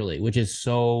 literally, which is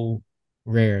so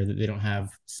rare that they don't have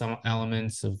some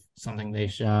elements of something they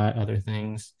shot, other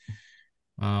things.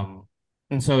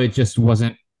 And so it just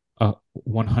wasn't a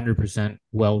 100%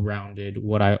 well-rounded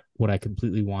what I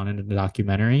completely wanted in a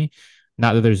documentary.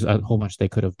 Not that there's a whole bunch they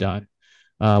could have done.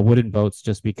 Wooden boats,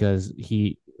 just because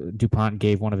he DuPont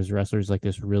gave one of his wrestlers like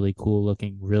this really cool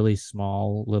looking, really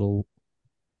small little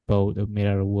boat made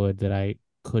out of wood that I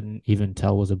couldn't even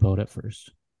tell was a boat at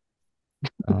first.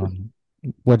 Um,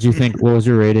 what do you think? What was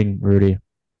your rating, Rudy?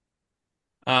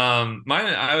 Mine,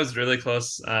 I was really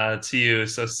close to you.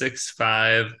 So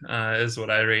 6.5 is what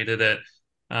I rated it.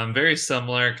 Very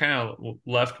similar, kind of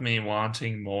left me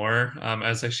wanting more.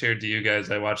 As I shared to you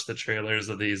guys, I watched the trailers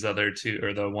of these other two,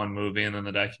 or the one movie and then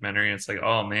the documentary. And it's like,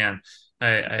 oh man,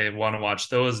 I want to watch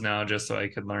those now just so I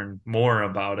could learn more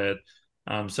about it.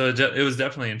 So it was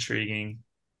definitely intriguing.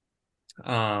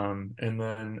 And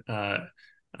then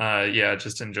yeah,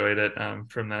 just enjoyed it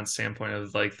from that standpoint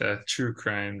of like the true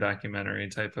crime documentary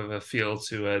type of a feel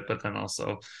to it, but then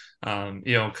also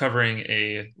covering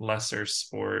a lesser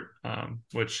sport,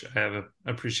 which I have an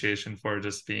appreciation for,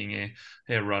 just being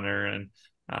a runner and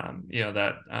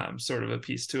that sort of a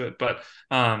piece to it. But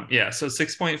yeah, so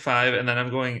 6.5, and then I'm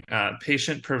going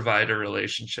patient provider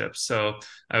relationship. So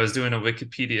I was doing a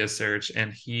Wikipedia search,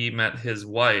 and he met his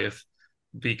wife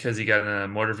because he got in a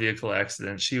motor vehicle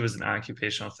accident. She was an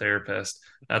occupational therapist.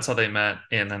 That's how they met.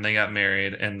 And then they got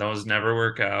married, and those never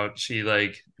work out. She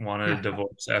like wanted a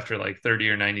divorce after like 30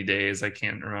 or 90 days. I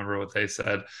can't remember what they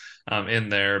said in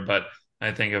there, but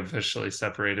I think officially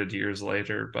separated years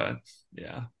later. But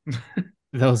yeah.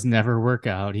 Those never work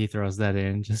out. He throws that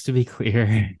in just to be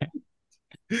clear.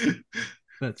 That's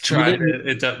You Tried funny. didn't it.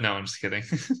 It does. No, I'm just kidding.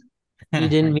 you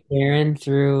didn't meet Aaron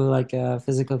through like a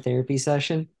physical therapy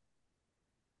session?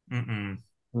 Mm-mm.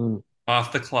 Hmm.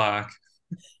 Off the clock.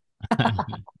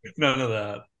 None of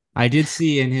that. I did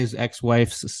see in his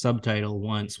ex-wife's subtitle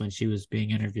once when she was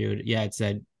being interviewed. Yeah, it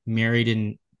said married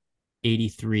in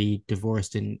 83,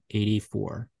 divorced in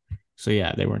 84. So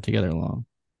yeah, they weren't together long.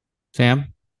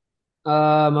 Sam?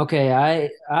 Okay,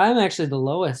 I'm actually the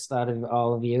lowest out of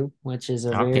all of you, which is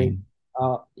a very Shocking.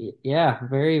 yeah,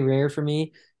 very rare for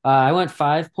me. I went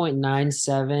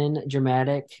 5.97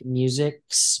 dramatic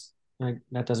musics. Like,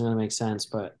 that doesn't really make sense,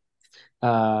 but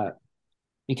uh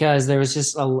because there was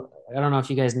just I don't know if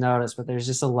you guys noticed, but there's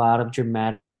just a lot of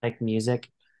dramatic music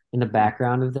in the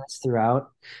background of this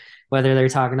throughout, whether they're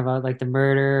talking about like the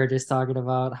murder or just talking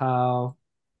about how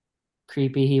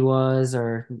creepy he was,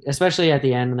 or especially at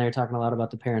the end when they were talking a lot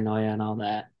about the paranoia and all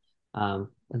that.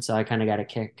 And so I kind of got a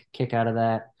kick out of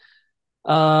that.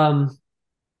 Um,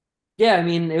 yeah, I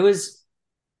mean,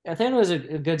 I think it was a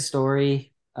good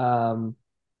story. But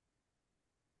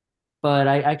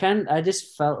I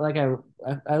just felt like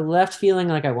I left feeling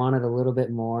like I wanted a little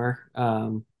bit more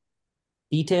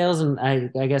details, and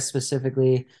I guess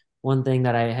specifically one thing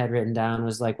that I had written down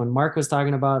was like when Mark was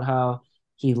talking about how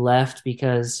he left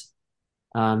because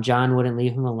John wouldn't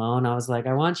leave him alone. I was like,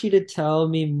 I want you to tell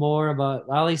me more about.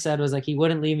 All he said was like he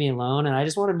wouldn't leave me alone, and I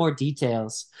just wanted more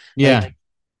details. Yeah, Like,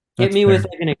 hit that's me with fair.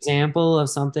 like an example of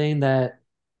something that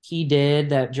he did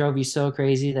that drove you so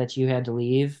crazy that you had to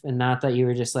leave, and not that you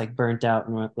were just like burnt out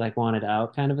and like wanted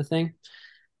out, kind of a thing.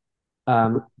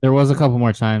 Um, There was a couple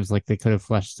more times like they could have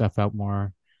fleshed stuff out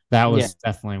more. That yeah, was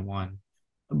definitely one.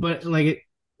 But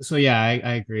so yeah,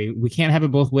 I agree. We can't have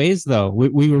it both ways though.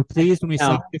 We were pleased when we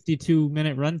saw no,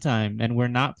 52-minute runtime, and we're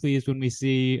not pleased when we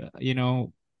see,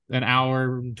 an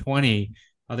hour and 20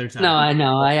 other no, times. I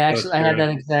know. So I had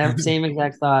true. that same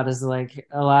exact thought. Is like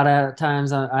a lot of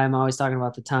times I'm always talking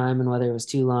about the time and whether it was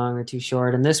too long or too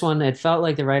short. And this one, it felt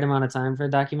like the right amount of time for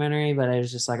a documentary, but I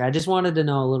was just like, I just wanted to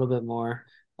know a little bit more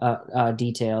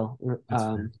detail That's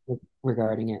fair.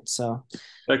 regarding it. So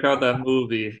Check out that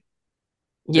movie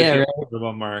if yeah, you right. talk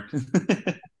about Mark.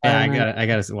 Yeah, And then, I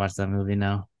gotta watch that movie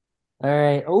now. all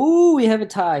right. Oh, we have a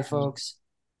tie, folks.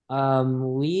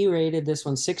 We rated this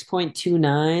one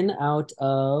 6.29 out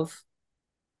of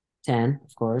 10,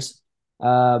 of course.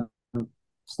 Uh,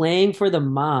 Playing for the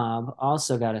Mob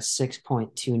also got a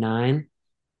 6.29.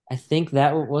 I think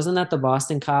that wasn't that the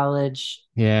Boston College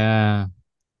Yeah,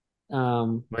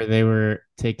 um, where they were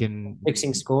taking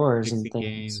fixing scores and 60 things.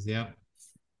 games. Yep.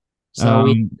 So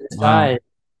we Wow. decide,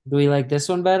 do we like this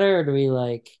one better or do we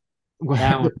like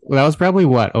that one? Well, that was probably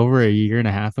what, over a year and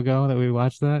a half ago that we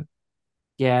watched that.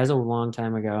 Yeah, it was a long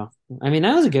time ago. I mean,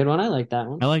 that was a good one. I like that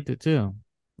I one. liked it too.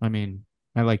 I mean,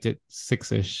 I liked it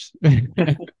six-ish. Two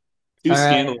All right.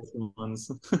 scandalous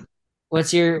ones.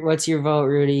 What's your vote,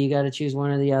 Rudy? You got to choose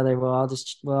one or the other. I'll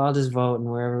just vote, and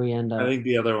wherever we end I up. think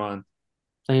the other one.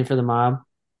 Playing for the Mob.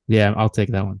 Yeah, I'll take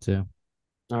that one too.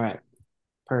 All right.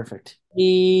 Perfect.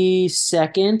 The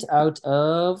second out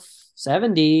of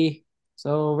 70.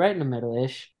 So right in the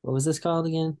middle-ish. What was this called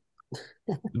again?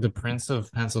 The Prince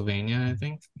of Pennsylvania, I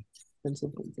think.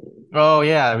 Pennsylvania. Oh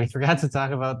yeah, we forgot to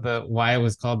talk about the why it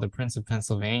was called the Prince of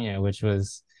Pennsylvania, which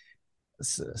was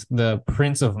the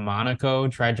Prince of Monaco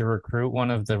tried to recruit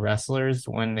one of the wrestlers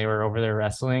when they were over there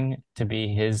wrestling to be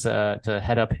his to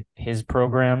head up his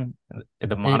program,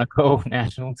 the And Monaco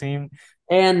national team.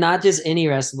 and not just any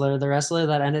wrestler, the wrestler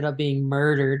that ended up being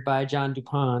murdered by John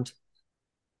DuPont.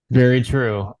 Very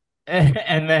true. And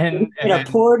He then made a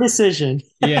poor decision.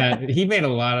 yeah, he made a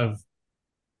lot of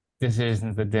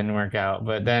decisions that didn't work out,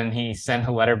 but then he sent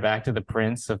a letter back to the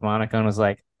Prince of Monaco and was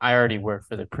like, "I already work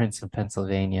for the Prince of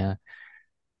Pennsylvania."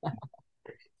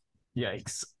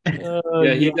 Yikes. Oh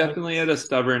Yeah, he yeah. definitely had a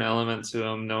stubborn element to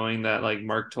him, knowing that like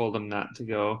Mark told him not to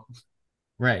go.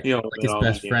 Right. You know, Like with his all the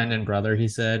best games. friend and brother, he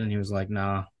said, and he was like,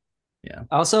 "Nah." Yeah.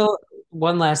 Also,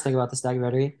 one last thing about this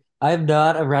documentary. I'm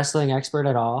not a wrestling expert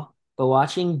at all, but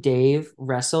watching Dave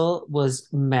wrestle was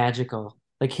magical.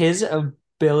 Like his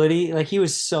ability, like he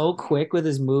was so quick with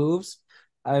his moves.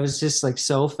 I was just like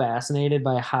so fascinated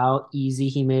by how easy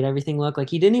he made everything look. Like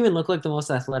he didn't even look like the most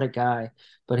athletic guy,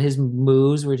 but his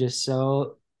moves were just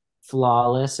so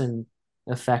flawless and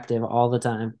effective all the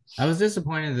time. I was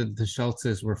disappointed that the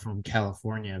Schultzes were from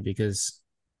California because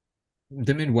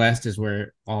the Midwest is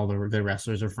where all the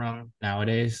wrestlers are from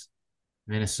nowadays.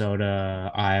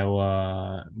 Minnesota,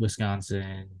 Iowa,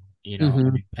 Wisconsin, Hmm.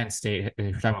 Penn State, if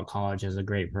you're talking about college, has a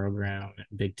great program.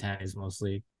 Big Ten is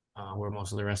mostly where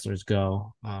most of the wrestlers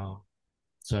go.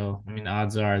 So, I mean, the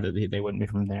odds are that they wouldn't be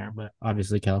from there, but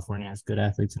obviously California has good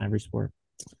athletes in every sport.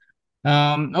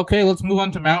 Okay, let's move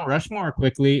on to Mount Rushmore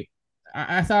quickly.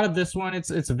 I thought of this one.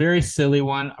 It's a very silly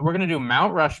one. We're gonna do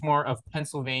Mount Rushmore of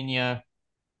Pennsylvania,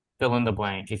 fill in the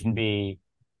blank. It can be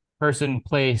person,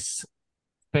 place,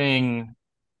 thing,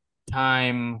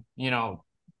 time,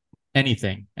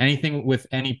 anything with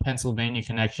any Pennsylvania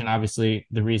connection. Obviously,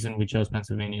 the reason we chose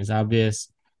Pennsylvania is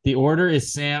obvious. The order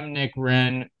is Sam, Nick,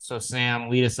 Ren. So Sam,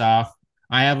 lead us off.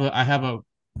 I have a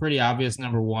pretty obvious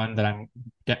number one that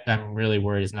I'm really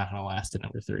worried is not going to last at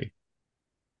number three.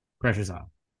 Pressure's on.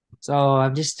 So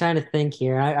I'm just trying to think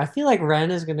here. I feel like Ren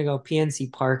is going to go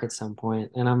PNC Park at some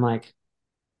point, and I'm like,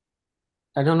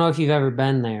 I don't know if you've ever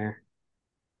been there,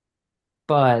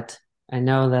 but I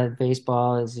know that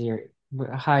baseball is your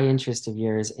high interest of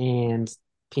yours, and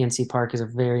PNC Park is a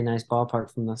very nice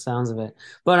ballpark from the sounds of it.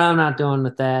 But I'm not doing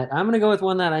with that. I'm gonna go with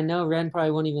one that I know Ren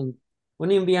probably wouldn't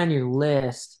even be on your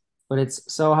list, but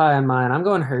it's so high on mine. I'm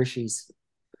going Hershey's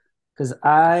because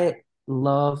I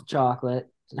love chocolate.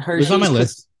 It was on my Hershey's cook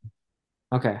list.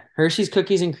 Okay, Hershey's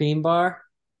cookies and cream bar.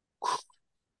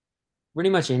 Pretty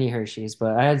much any Hershey's,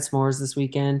 but I had s'mores this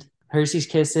weekend. Hershey's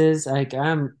Kisses, like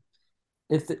I'm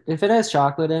if it has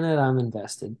chocolate in it, I'm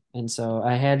invested. And so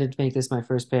I had to make this my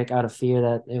first pick out of fear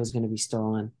that it was going to be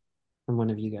stolen from one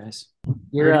of you guys.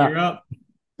 You're Rudy, you're up. up.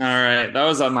 All right, that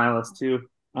was on my list too.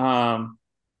 I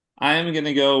am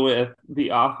gonna go with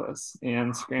The Office in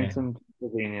Yeah, Scranton,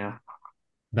 Pennsylvania.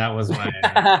 that was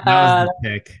the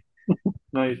pick.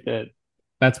 No, you did.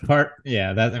 That's part.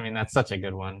 Yeah, that's such a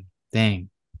good one. Dang,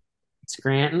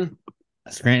 Scranton.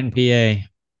 Scranton, PA.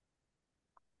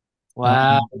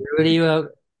 Wow,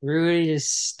 Rudy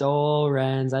just stole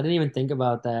Ren's. I didn't even think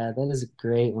about that. That is a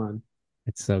great one.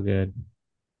 It's so good.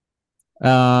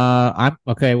 I'm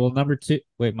okay. Well, number two.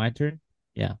 Wait, my turn.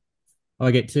 Yeah. Oh,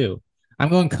 I get two. I'm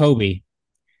going Kobe.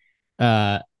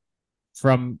 Uh,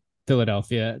 from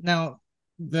Philadelphia. Now,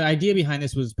 the idea behind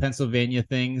this was Pennsylvania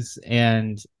things,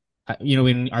 and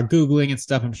in our googling and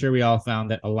stuff, I'm sure we all found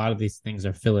that a lot of these things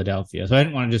are Philadelphia. So I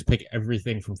didn't want to just pick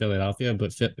everything from Philadelphia,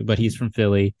 but he's from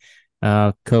Philly.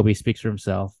 Kobe speaks for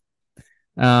himself.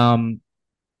 Um,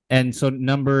 and so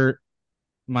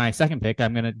my second pick,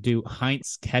 I'm gonna do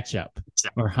Heinz ketchup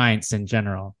or Heinz in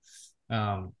general.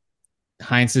 Um,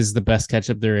 Heinz is the best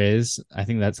ketchup there is. I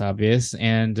think that's obvious,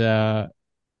 and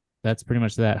that's pretty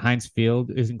much that. Heinz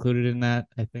Field is included in that.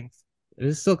 I think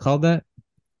is it still called that.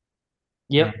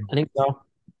 Yep, Um, I think so.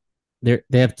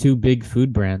 they have two big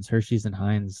food brands, Hershey's and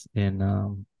Heinz,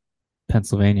 in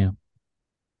Pennsylvania.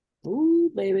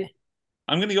 Ooh, baby.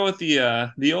 I'm gonna go with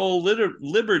the old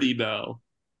Liberty Bell.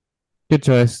 Good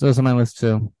choice. Those on my list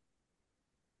too.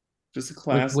 Just a Would, would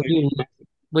classic. you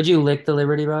would you lick the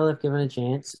Liberty Bell if given a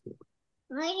chance?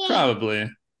 Probably.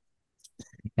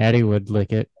 Addie would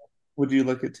lick it. Would you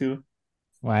look at too?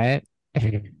 Wyatt.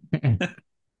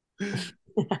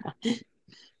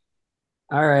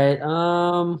 All right.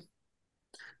 I'm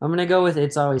gonna go with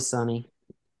It's Always Sunny.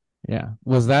 Yeah.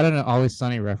 Was that an Always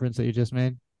Sunny reference that you just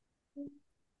made?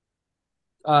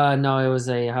 No, it was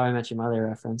a How I Met Your Mother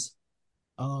reference.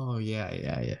 Oh yeah,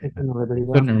 yeah, yeah, It's yeah. in the Liberty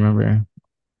Couldn't Bell. remember.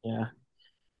 Yeah.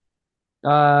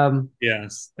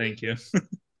 Yes, thank you.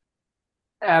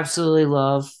 Absolutely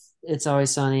love It's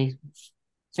Always Sunny.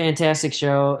 Fantastic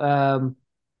show.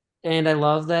 And I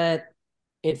love that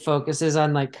it focuses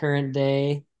on like current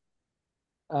day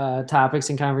topics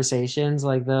and conversations.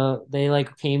 Like they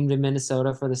like came to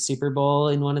Minnesota for the Super Bowl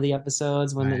in one of the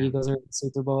episodes when the Wow. Eagles are in the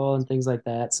Super Bowl and things like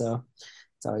that. So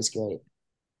it's always great.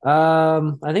 I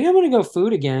think I'm gonna go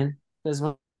food again because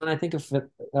when I think of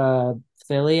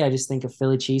Philly, I just think of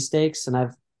Philly cheesesteaks, and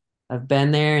I've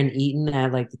been there and eaten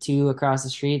at like the two across the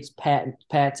streets,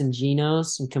 Pat's and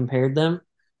Geno's, and compared them.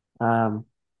 Um,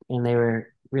 and they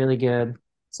were really good.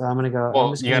 So I'm gonna go. I'm Well,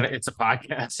 just you gonna. gotta. It's a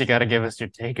podcast. You gotta give us your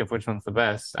take of which one's the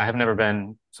best. I have never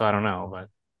been, so I don't know.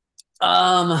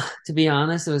 But To be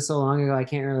honest, it was so long ago I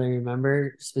can't really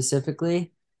remember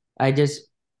specifically. I just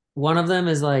one of them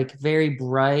is like very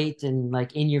bright and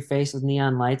like in your face with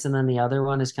neon lights, and then the other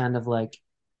one is kind of like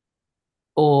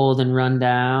old and run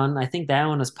down. I think that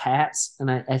one was Pat's, and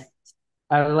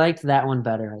I liked that one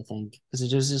better, I think, because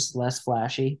it was just less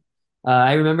flashy.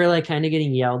 I remember like kind of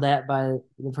getting yelled at by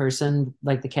the person,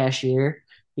 like the cashier,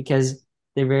 because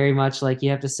they're very much like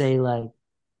you have to say like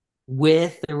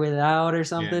with or without or yeah.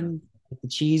 something, like the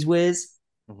cheese whiz.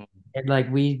 Mhm. And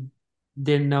like we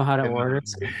didn't know how to Didn't know order. how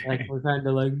So like to- we're kind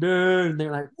of like, no, and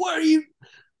they're like, what are you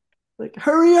like,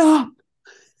 hurry up.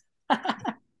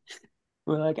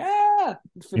 We're like, You're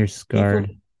people scarred.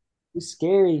 are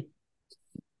scary.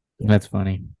 Yeah. That's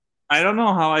funny. I don't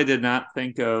know how I did not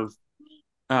think of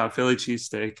Philly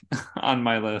cheesesteak on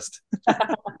my list.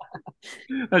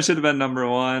 That should have been number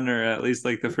one, or at least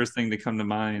like the first thing to come to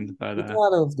mind. But We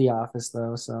thought of The Office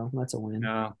though, so that's a win.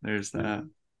 no, there's that.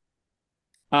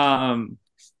 Um,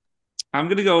 I'm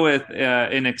gonna go with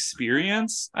an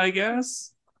experience, I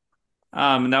guess.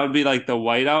 And that would be like the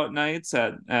whiteout nights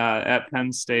at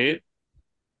Penn State.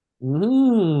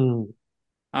 Mm.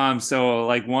 So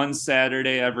like one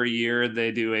Saturday every year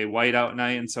they do a whiteout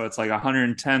night, and so it's like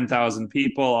 110,000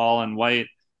 people all in white.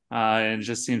 And it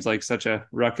just seems like such a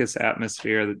ruckus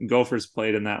atmosphere. The Gophers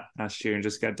played in that last year and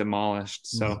just got demolished.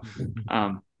 So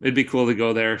it'd be cool to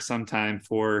go there sometime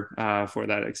for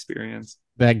that experience.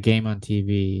 That game on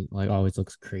TV like always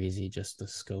looks crazy, just the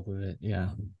scope of it. Yeah.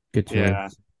 Good Yeah.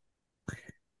 choice.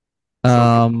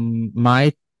 So good.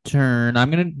 My turn. I'm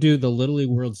gonna do the Little League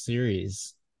World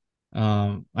Series.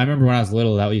 I remember when I was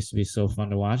little, that used to be so fun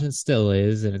to watch. It still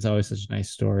is, and it's always such a nice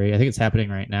story. I think it's happening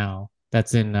right now.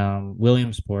 That's in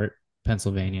Williamsport,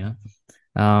 Pennsylvania.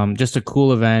 Just a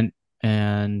cool event.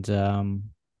 And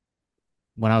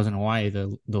when I was in Hawaii,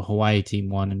 the Hawaii team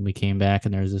won, and we came back,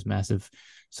 and there was this massive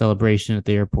celebration at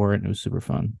the airport, and it was super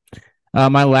fun.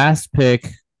 My last pick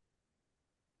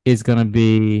is gonna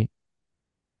be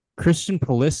Christian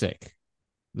Pulisic,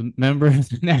 the member of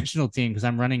the national team, because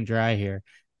I'm running dry here.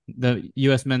 The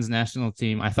U.S. men's national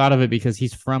team. I thought of it because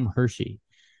he's from Hershey.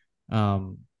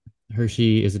 Um,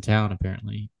 Hershey is a town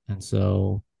apparently, and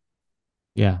so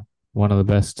yeah, one of the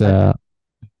best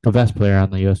player on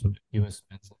the U.S.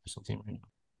 men's national team right now.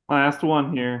 Last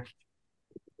one here.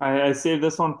 I saved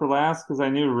this one for last because I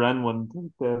knew Ren wouldn't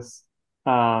take this.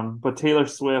 But Taylor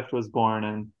Swift was born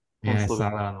in Yeah, I saw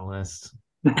Pennsylvania. that on the list.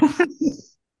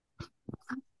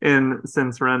 And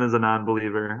since Ren is a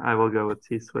non-believer, I will go with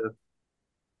T Swift,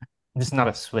 I'm just not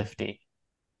a Swifty.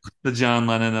 the John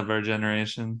Lennon of our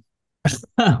generation.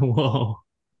 Whoa.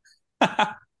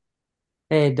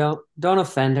 Hey, don't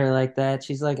offend her like that.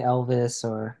 She's like Elvis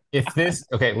or If this,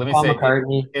 okay, let me Paul say,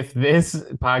 McCartney. if this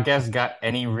podcast got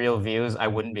any real views, I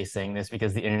wouldn't be saying this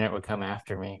because the internet would come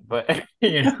after me. But like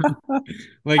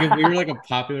if we were like a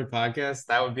popular podcast,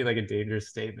 that would be like a dangerous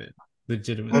statement,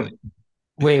 legitimately.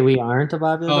 Wait, we aren't a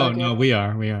popular Oh podcast? no, we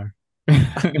are.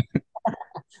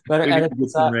 Better We edit gotta get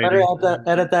this some out. Better ratings.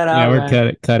 edit that Yeah, out, we're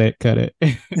Ryan. cut it.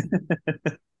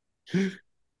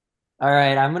 All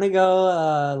right, I'm gonna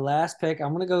go last pick.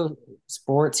 I'm gonna go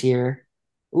sports here.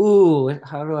 Ooh,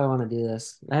 how do I want to do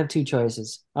this? I have two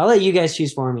choices. I'll let you guys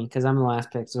choose for me because I'm the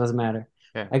last pick, so it doesn't matter.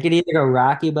 Okay. I could either go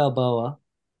Rocky Balboa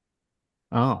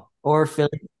Oh, or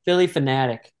Philly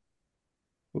Fanatic.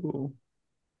 Ooh.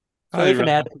 Philly Probably Ren.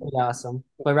 Fanatic would be awesome,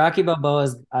 but Rocky Balboa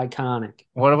is iconic.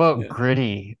 what about Yeah.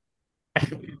 Gritty?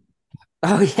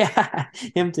 Oh yeah,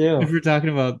 him If too. we're talking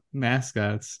about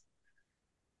mascots,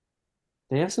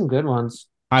 They have some good ones.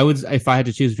 I would, if I had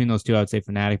to choose between those two, I would say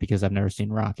Fanatic because I've never seen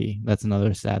Rocky. That's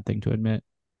another sad thing to admit.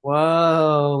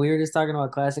 Whoa, we were just talking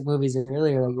about classic movies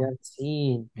earlier that you haven't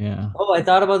seen. Yeah. Oh, I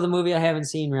thought about the movie I haven't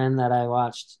seen, Ren, that I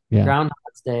watched. Yeah.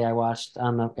 Groundhog's Day I watched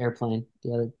on the airplane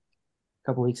the other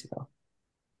couple weeks ago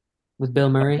with Bill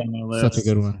Murray. On my Such a list.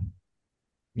 good one.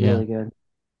 Yeah. Really good.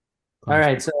 All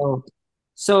Classic. right,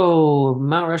 so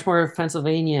Mount Rushmore,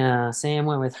 Pennsylvania. Sam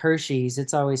went with Hershey's.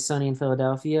 It's Always Sunny in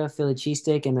Philadelphia, Philly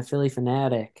cheesesteak, and the Philly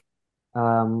Fanatic.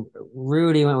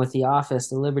 Rudy went with The Office,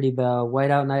 The Liberty Bell,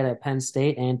 Whiteout Night at Penn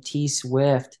State, and T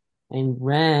Swift. And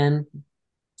Ren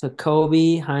took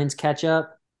Kobe, Heinz Ketchup,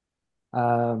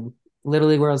 um, Little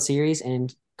League World Series,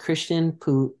 and Christian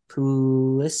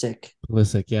Pulisic.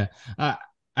 Pulisic, yeah.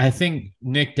 I think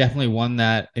Nick definitely won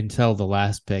that until the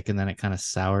last pick, and then it kind of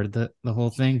soured the whole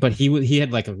thing. But he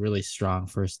had like a really strong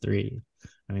first three.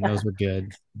 I mean, those were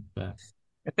good. But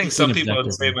I think speaking some people would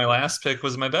say objectively, my last pick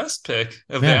was my best pick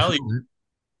of yeah, value.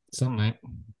 some might.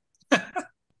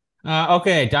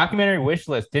 Okay, documentary wish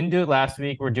list. Didn't do it last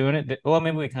week. We're doing it. Well,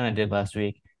 maybe we kind of did last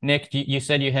week. Nick, you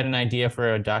said you had an idea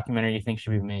for a documentary you think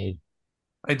should be made.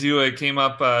 I do. It came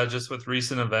up just with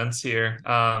recent events here.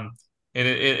 And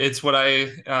it's what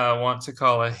I want to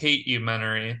call a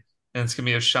hate-umentary. And it's going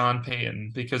to be of Sean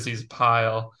Payton because he's a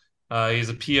pile. He's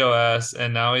a POS,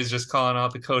 and now he's just calling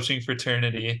out the coaching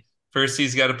fraternity. First,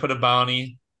 he's got to put a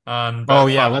bounty on Oh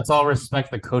Brett yeah, Favre. let's all respect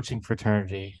the coaching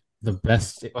fraternity, the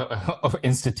best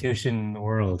institution in the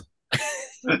world.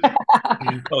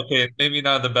 Okay, maybe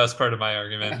not the best part of my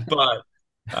argument, but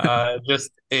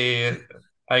just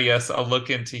I guess, a look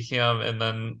into him and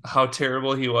then how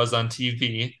terrible he was on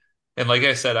TV. And like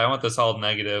I said, I want this all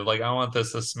negative. Like I want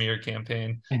this a smear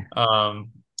campaign.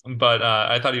 Um, but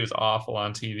I thought he was awful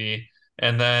on TV.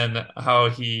 And then how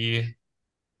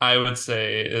I would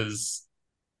say, is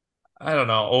I don't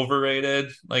know,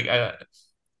 overrated.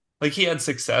 Like he had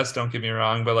success, don't get me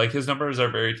wrong, but like his numbers are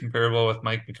very comparable with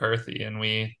Mike McCarthy, and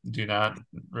we do not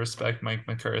respect Mike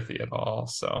McCarthy at all.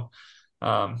 So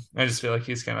I just feel like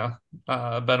he's kind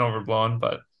of been overblown,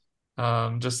 but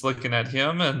just looking at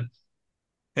him and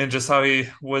and just how he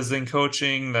was in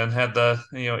coaching, then had the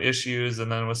issues,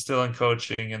 and then was still in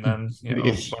coaching, and then The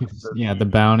issues. Yeah, the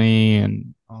bounty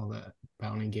and all that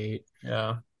bounty gate.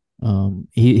 yeah.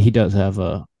 He does have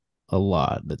a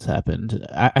lot that's happened.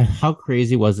 How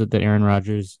crazy was it that Aaron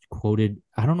Rodgers quoted?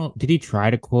 I don't know. Did he try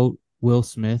to quote Will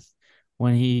Smith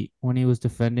when he was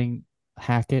defending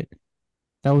Hackett?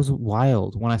 That was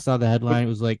wild. When I saw the headline, it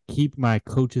was like, "Keep my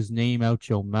coach's name out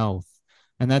your mouth,"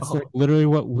 and that's like Oh, literally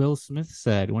what Will Smith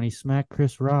said when he smacked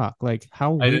Chris Rock. Like,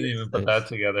 how I weird didn't is even put that this?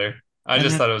 together. I And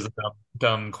just then thought it was a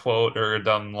dumb quote or a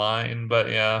dumb line, but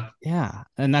yeah. yeah,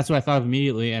 and that's what I thought of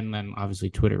immediately, and then obviously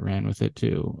Twitter ran with it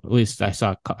too. At least I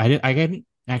saw. I didn't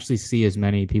actually see as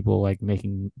many people like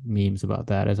making memes about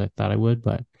that as I thought I would,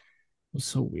 but it was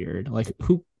so weird. Like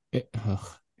who?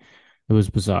 It was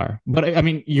bizarre. But I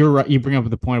mean, you're right. You bring up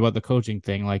the point about the coaching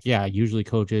thing. Like, yeah, usually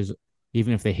coaches,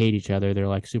 even if they hate each other, they're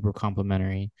like super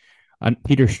complimentary.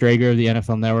 Peter Strager of the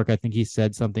NFL Network, I think he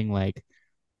said something like,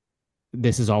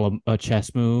 "This is all a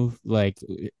chess move." Like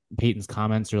Peyton's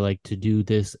comments are like to do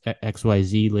this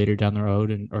XYZ later down the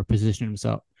road and or position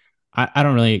himself. I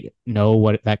don't really know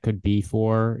what that could be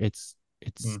for. It's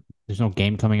Hmm. there's no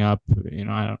game coming up.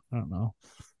 I don't know.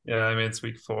 Yeah, I mean it's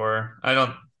week 4. I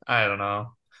don't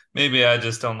know. Maybe I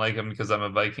just don't like him because I'm a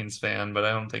Vikings fan, but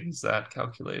I don't think he's that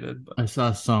calculated. But I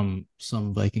saw some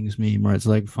Vikings meme where it's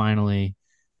like finally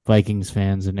Vikings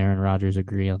fans and Aaron Rodgers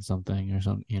agree on something or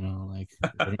something, like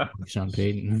Sean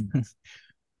Payton.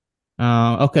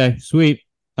 Okay, sweet.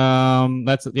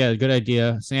 That's yeah, good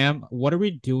idea. Sam, what are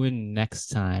we doing next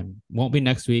time? Won't be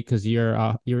next week because you're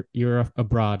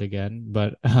abroad again,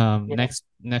 but Yeah.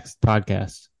 next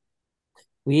podcast.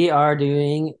 We are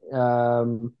doing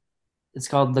it's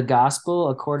called The Gospel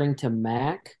According to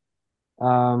Mac.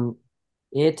 Um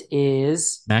it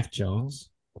is Mac Jones.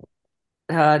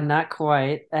 not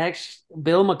quite. Actually,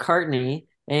 Bill McCartney.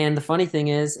 And the funny thing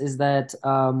is that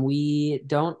we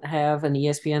don't have an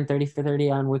ESPN 30 for 30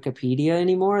 on Wikipedia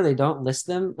anymore. They don't list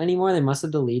them anymore. They must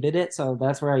have deleted it. So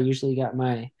that's where I usually got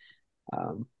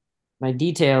um, my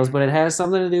details. But it has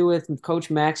something to do with Coach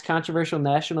Mac's controversial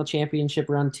national championship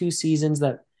run, 2 seasons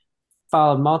that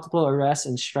followed multiple arrests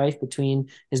and strife between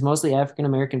his mostly African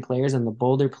American players and the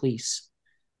Boulder police.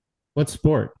 What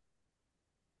sport?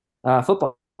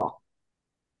 Football. All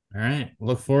right.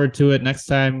 Look forward to it next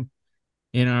time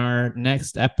in our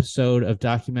next episode of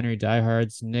Documentary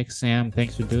Diehards. Nick, Sam,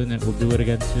 thanks for doing it. We'll do it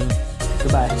again soon.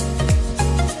 Goodbye.